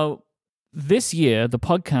 So this year, the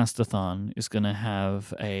Podcastathon is going to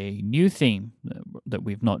have a new theme that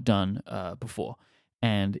we've not done before,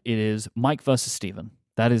 and it is Mike versus Stephen.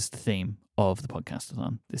 That is the theme of the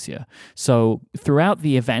Podcastathon this year. So throughout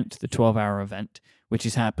the event, the 12-hour event, which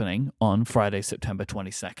is happening on Friday, September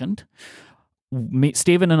 22nd,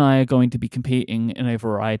 Stephen and I are going to be competing in a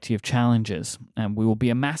variety of challenges, and we will be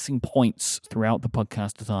amassing points throughout the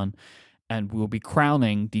Podcastathon, and we will be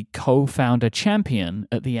crowning the co-founder champion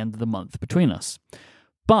at the end of the month between us.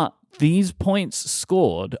 But these points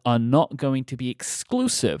scored are not going to be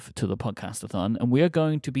exclusive to the Podcastathon, and we are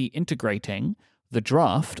going to be integrating the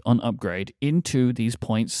draft on Upgrade into these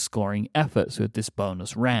points scoring efforts with this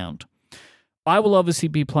bonus round. I will obviously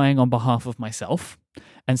be playing on behalf of myself,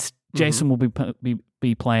 and Jason will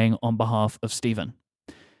be playing on behalf of Stephen.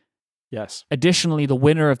 Yes. Additionally, the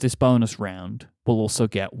winner of this bonus round will also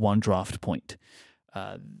get 1 draft point.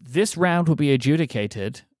 This round will be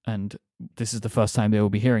adjudicated, and this is the first time they will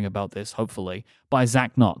be hearing about this, hopefully, by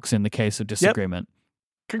Zach Knox in the case of disagreement. Yep.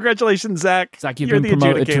 Congratulations, Zach. Zach, you've been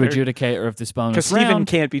promoted to adjudicator of this bonus round. Because Stephen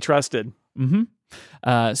can't be trusted.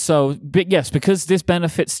 Yes, because this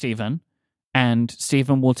benefits Stephen, and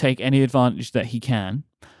Stephen will take any advantage that he can,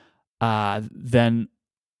 then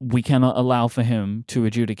we cannot allow for him to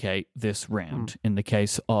adjudicate this round in the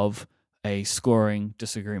case of a scoring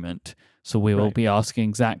disagreement. So we will be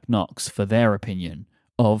asking Zach Knox for their opinion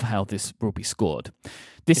of how this will be scored.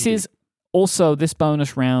 This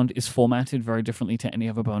bonus round is formatted very differently to any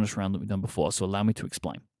other bonus round that we've done before, so allow me to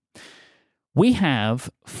explain. We have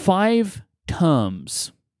 5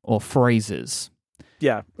 terms or phrases.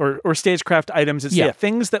 Yeah, or stagecraft items. It's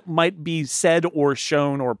things that might be said or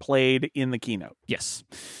shown or played in the keynote. Yes.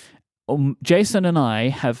 Jason and I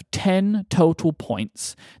have 10 total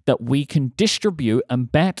points that we can distribute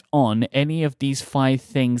and bet on any of these 5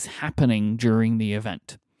 things happening during the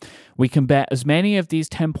event. We can bet as many of these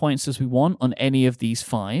 10 points as we want on any of these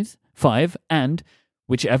 5, and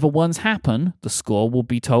whichever ones happen, the score will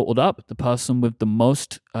be totaled up. The person with the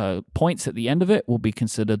most points at the end of it will be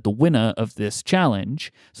considered the winner of this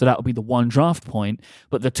challenge. So that will be the 1 draft point.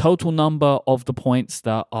 But the total number of the points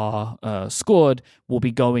that are scored will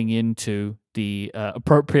be going into the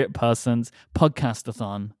appropriate person's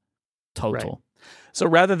podcastathon total. Right. So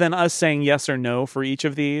rather than us saying yes or no for each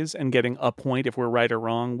of these and getting a point if we're right or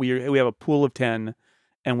wrong, we have a pool of 10.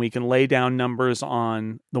 And we can lay down numbers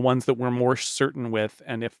on the ones that we're more certain with.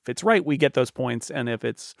 And if it's right, we get those points. And if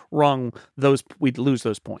it's wrong, we'd lose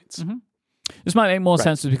those points. Mm-hmm. This might make more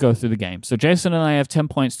sense as we go through the game. So Jason and I have 10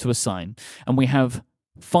 points to assign. And we have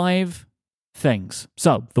 5 things.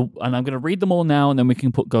 So, and I'm going to read them all now, and then we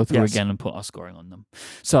can go through again and put our scoring on them.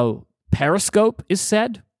 So periscope is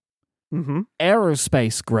said.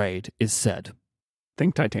 Aerospace grade is said.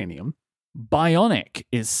 Think titanium. Bionic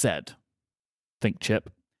is said. Think chip.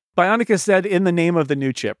 Bionic is said in the name of the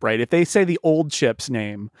new chip, right? If they say the old chip's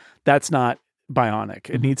name, that's not Bionic.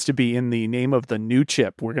 It needs to be in the name of the new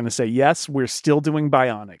chip. We're going to say, yes, we're still doing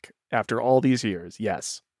Bionic after all these years.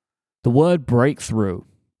 Yes. The word breakthrough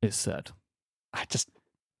is said.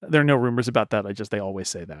 There are no rumors about that. They always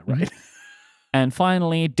say that, right? And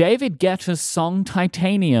finally, David Guetta's song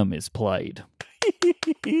Titanium is played.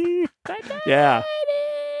 Yeah.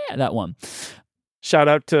 That one. Shout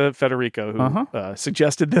out to Federico, who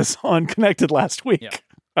suggested this on Connected last week. Yeah.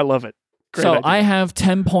 I love it. Great idea. I have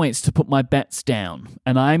 10 points to put my bets down,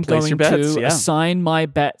 and I'm going to assign my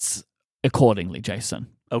bets accordingly, Jason.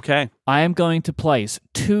 Okay. I am going to place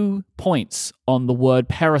 2 points on the word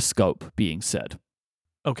periscope being said.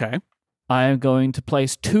 Okay. I am going to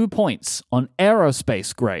place 2 points on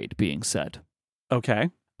aerospace grade being said.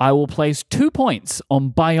 Okay. I will place 2 points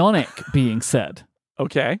on bionic being said.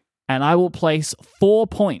 Okay. And I will place 4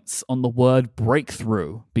 points on the word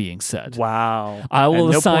breakthrough being said. Wow. I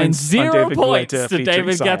will assign 0 points to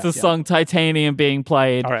David Guetta's song Titanium being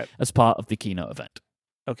played as part of the keynote event.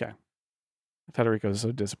 Okay. Federico is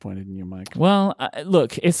so disappointed in you, Mike. Well,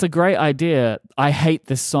 look, it's a great idea. I hate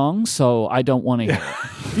this song, so I don't want to hear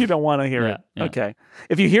it. You don't want to hear it? Yeah. Okay.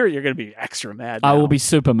 If you hear it, you're going to be extra mad now. I will be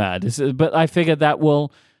super mad. But I figure that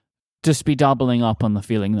will just be doubling up on the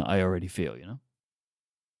feeling that I already feel, you know?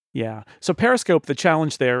 Yeah. So Periscope, the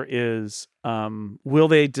challenge there is, will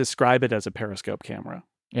they describe it as a Periscope camera?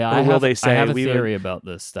 Yeah, I have a theory about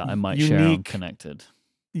this that I might share on Connected.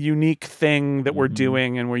 Unique thing that we're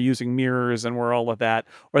doing, and we're using mirrors and we're all of that,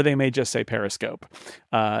 or they may just say Periscope.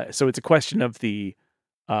 So it's a question of the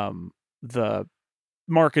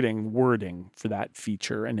marketing wording for that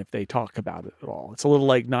feature, and if they talk about it at all. It's a little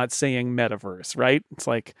like not saying metaverse, right? It's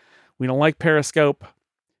like, we don't like Periscope.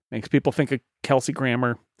 Makes people think of Kelsey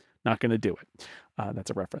Grammer. Not going to do it.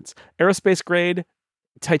 That's a reference. Aerospace grade,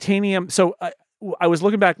 titanium. So I was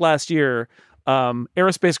looking back last year.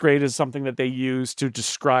 Aerospace grade is something that they use to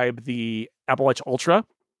describe the Apple Watch Ultra.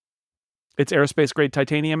 It's aerospace grade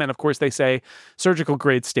titanium. And of course, they say surgical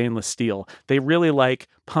grade stainless steel. They really like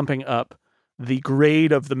pumping up the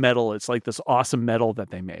grade of the metal. It's like this awesome metal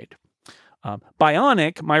that they made.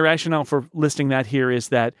 Bionic, my rationale for listing that here is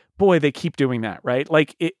that, boy, they keep doing that, right?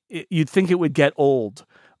 Like you'd think it would get old,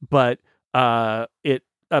 but it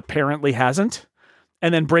apparently hasn't.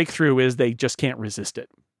 And then breakthrough is they just can't resist it.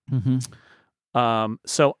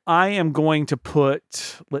 So I am going to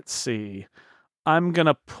put, I'm going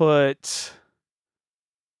to put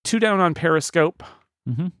 2 down on Periscope.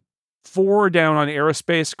 4 down on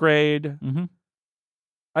aerospace grade. Mm-hmm.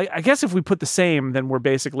 I guess if we put the same, then we're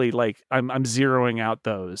basically like I'm zeroing out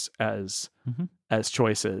those as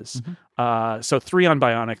choices. Mm-hmm. So 3 on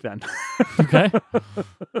Bionic then. Okay.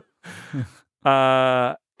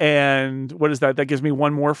 And what is that? That gives me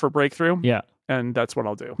 1 more for Breakthrough. Yeah. And that's what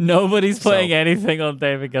I'll do. Nobody's putting anything on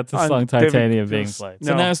David Guetta song Titanium being played.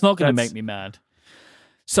 So now it's not going to make me mad.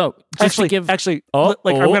 So just actually, to give I'm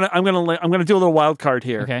gonna do a little wild card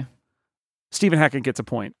here. Okay. Stephen Hackett gets a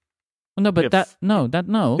point. Well, no, but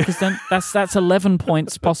because then that's 11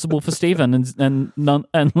 points possible for Stephen and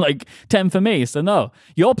like 10 for me. So no,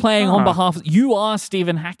 you're playing on behalf. You are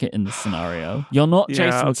Stephen Hackett in this scenario. You're not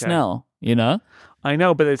Jason Snell. You know. I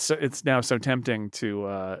know, but it's now so tempting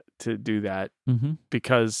to do that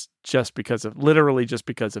because of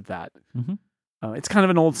that. Mm-hmm. It's kind of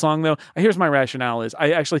an old song though. Here's my rationale: is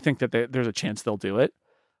I actually think that there's a chance they'll do it,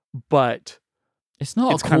 but it's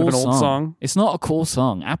not. It's kind of an old song. It's not a cool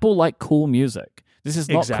song. Apple like cool music. This is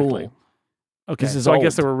not cool. Okay, so I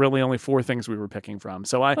guess there were really only 4 things we were picking from.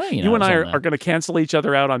 So you and I are going to cancel each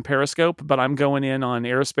other out on Periscope, but I'm going in on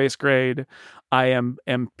aerospace grade. I am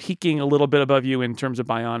peaking a little bit above you in terms of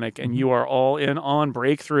Bionic, and you are all in on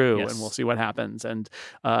Breakthrough, and we'll see what happens. And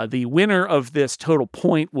the winner of this total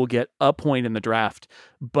point will get a point in the draft,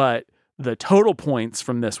 but the total points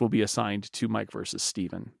from this will be assigned to Mike versus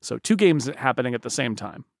Steven. So 2 games happening at the same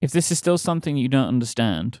time. If this is still something you don't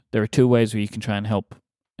understand, there are 2 ways where you can try and help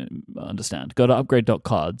understand. Go to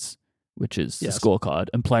upgrade.cards, which is the scorecard,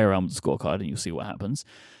 and play around with the scorecard, and you'll see what happens.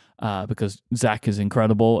 Because Zach is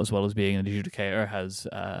incredible, as well as being an adjudicator, has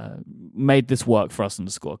made this work for us on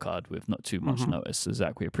the scorecard with not too much notice. So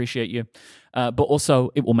Zach, we appreciate you. But also,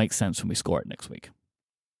 it will make sense when we score it next week.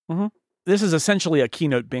 This is essentially a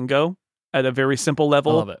keynote bingo at a very simple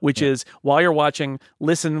level, which is while you're watching,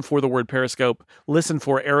 listen for the word Periscope, listen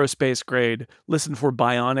for aerospace grade, listen for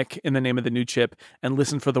Bionic in the name of the new chip, and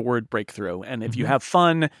listen for the word Breakthrough. And if you have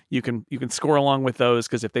fun, you can score along with those,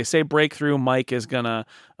 because if they say Breakthrough, Mike is gonna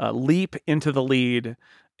leap into the lead,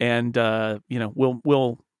 and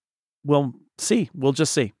we'll see. We'll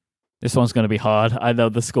just see. This one's going to be hard. I know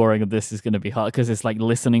the scoring of this is going to be hard because it's like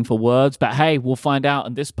listening for words. But hey, we'll find out.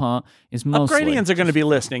 And this part is mostly Upgradians are going to be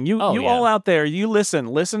listening. You all out there, you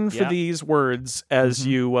listen for these words as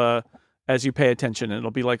you pay attention. And it'll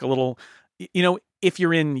be like a little, if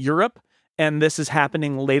you're in Europe and this is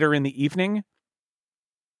happening later in the evening,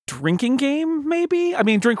 drinking game maybe. I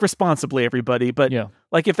mean, drink responsibly, everybody. But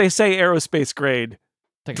like if they say aerospace grade.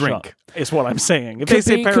 Drink is what I'm saying. If they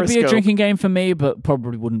say Periscope, could be a drinking game for me, but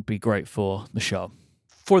probably wouldn't be great for the show.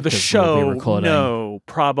 For the show, no,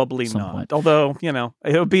 probably not. Point. Although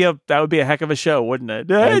that would be a heck of a show, wouldn't it?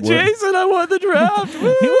 Hey, Jason, I won the draft.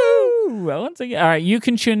 Woo! Well, once again, all right, you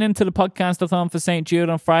can tune into the podcast-a-thon for St. Jude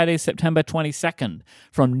on Friday, September 22nd,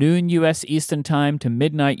 from noon U.S. Eastern Time to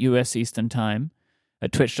midnight U.S. Eastern Time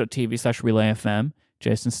at twitch.tv/RelayFM.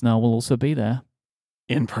 Jason Snell will also be there.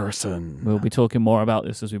 In person. We'll be talking more about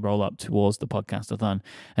this as we roll up towards the podcast-a-thon.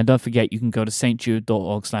 And don't forget, you can go to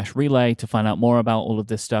stjude.org/relay to find out more about all of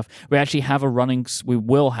this stuff. We actually have we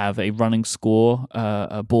will have a running score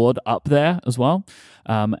board up there as well.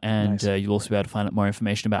 Nice. You'll also be able to find out more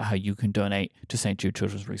information about how you can donate to St. Jude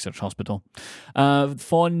Children's Research Hospital.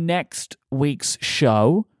 For next week's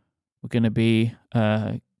show, we're going to be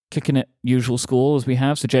kicking it usual school as we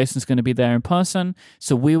have. So Jason's going to be there in person.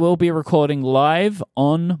 So we will be recording live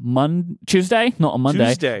on Tuesday, not on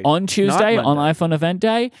Monday. On Tuesday, on iPhone Event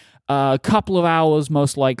Day. A couple of hours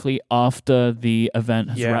most likely after the event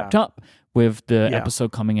has wrapped up, with the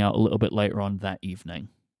episode coming out a little bit later on that evening.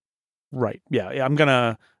 Right. Yeah. I'm going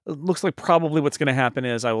to... It looks like probably what's going to happen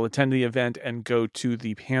is I will attend the event and go to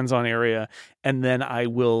the hands-on area, and then I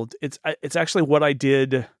will... It's actually what I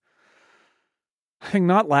did... I think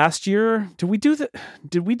not last year. Did we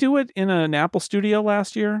do it in an Apple studio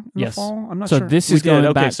last year in the fall? I'm not sure. So this is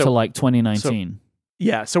going back to like 2019.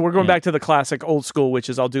 So we're going back to the classic old school, which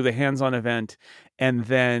is I'll do the hands-on event and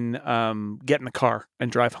then get in the car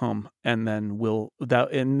and drive home, and then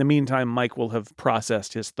in the meantime, Mike will have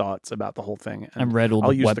processed his thoughts about the whole thing and read all the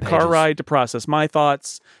I'll use web the pages. car ride to process my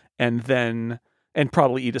thoughts, and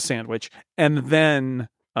probably eat a sandwich, and then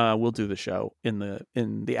we'll do the show in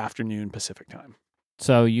the afternoon Pacific time.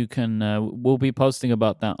 So you can, we'll be posting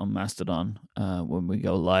about that on Mastodon when we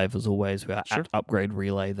go live. As always, we're at Upgrade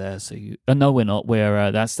Relay there. So no, we're not.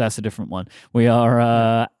 We're that's a different one. We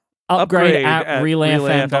are upgrade at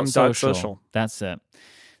relayfm.social. That's it.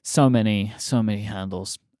 So many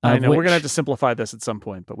handles. I know we're gonna have to simplify this at some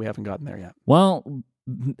point, but we haven't gotten there yet. Well,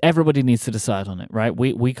 everybody needs to decide on it, right?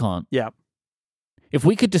 We can't. Yeah. If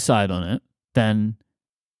we could decide on it, then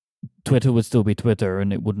Twitter would still be Twitter,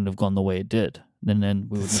 and it wouldn't have gone the way it did. And then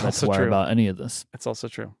we wouldn't have had to worry about any of this. It's also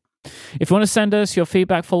true. If you want to send us your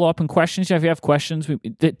feedback, follow-up, and questions, if you have questions,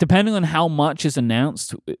 depending on how much is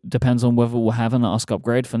announced, it depends on whether we'll have an Ask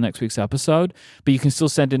Upgrade for next week's episode. But you can still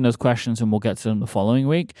send in those questions, and we'll get to them the following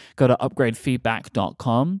week. Go to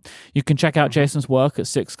upgradefeedback.com. You can check out Jason's work at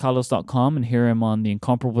sixcolors.com and hear him on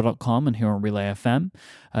theincomparable.com and here on Relay FM.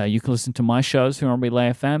 You can listen to my shows here on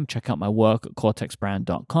Relay FM. Check out my work at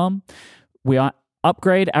cortexbrand.com. We are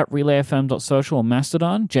Upgrade at relayfm.social on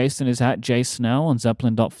Mastodon. Jason is at jsnell on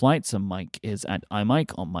zeppelin.flights, and Mike is at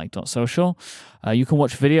imike on mike.social. You can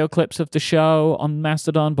watch video clips of the show on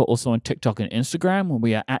Mastodon, but also on TikTok and Instagram, where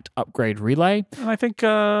we are at Upgrade Relay. And I think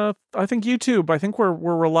YouTube. I think we're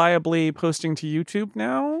reliably posting to YouTube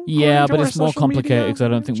now. Yeah, but it's more complicated because I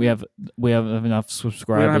don't think we have enough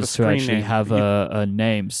subscribers to actually have a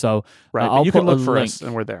name. So right, you can look for us,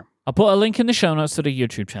 and we're there. I'll put a link in the show notes to the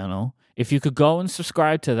YouTube channel. If you could go and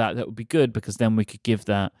subscribe to that would be good, because then we could give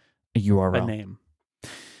that a URL. A name.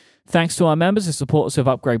 Thanks to our members and supporters of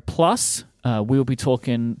Upgrade Plus. We will be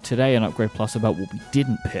talking today on Upgrade Plus about what we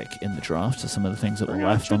didn't pick in the draft, so some of the things that were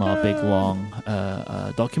left on our big, long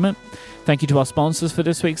document. Thank you to our sponsors for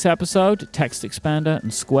this week's episode, Text Expander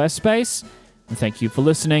and Squarespace. And thank you for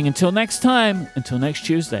listening. Until next time, until next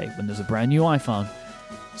Tuesday, when there's a brand new iPhone,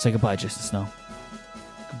 say goodbye, Jason Snell.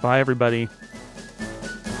 Goodbye, everybody.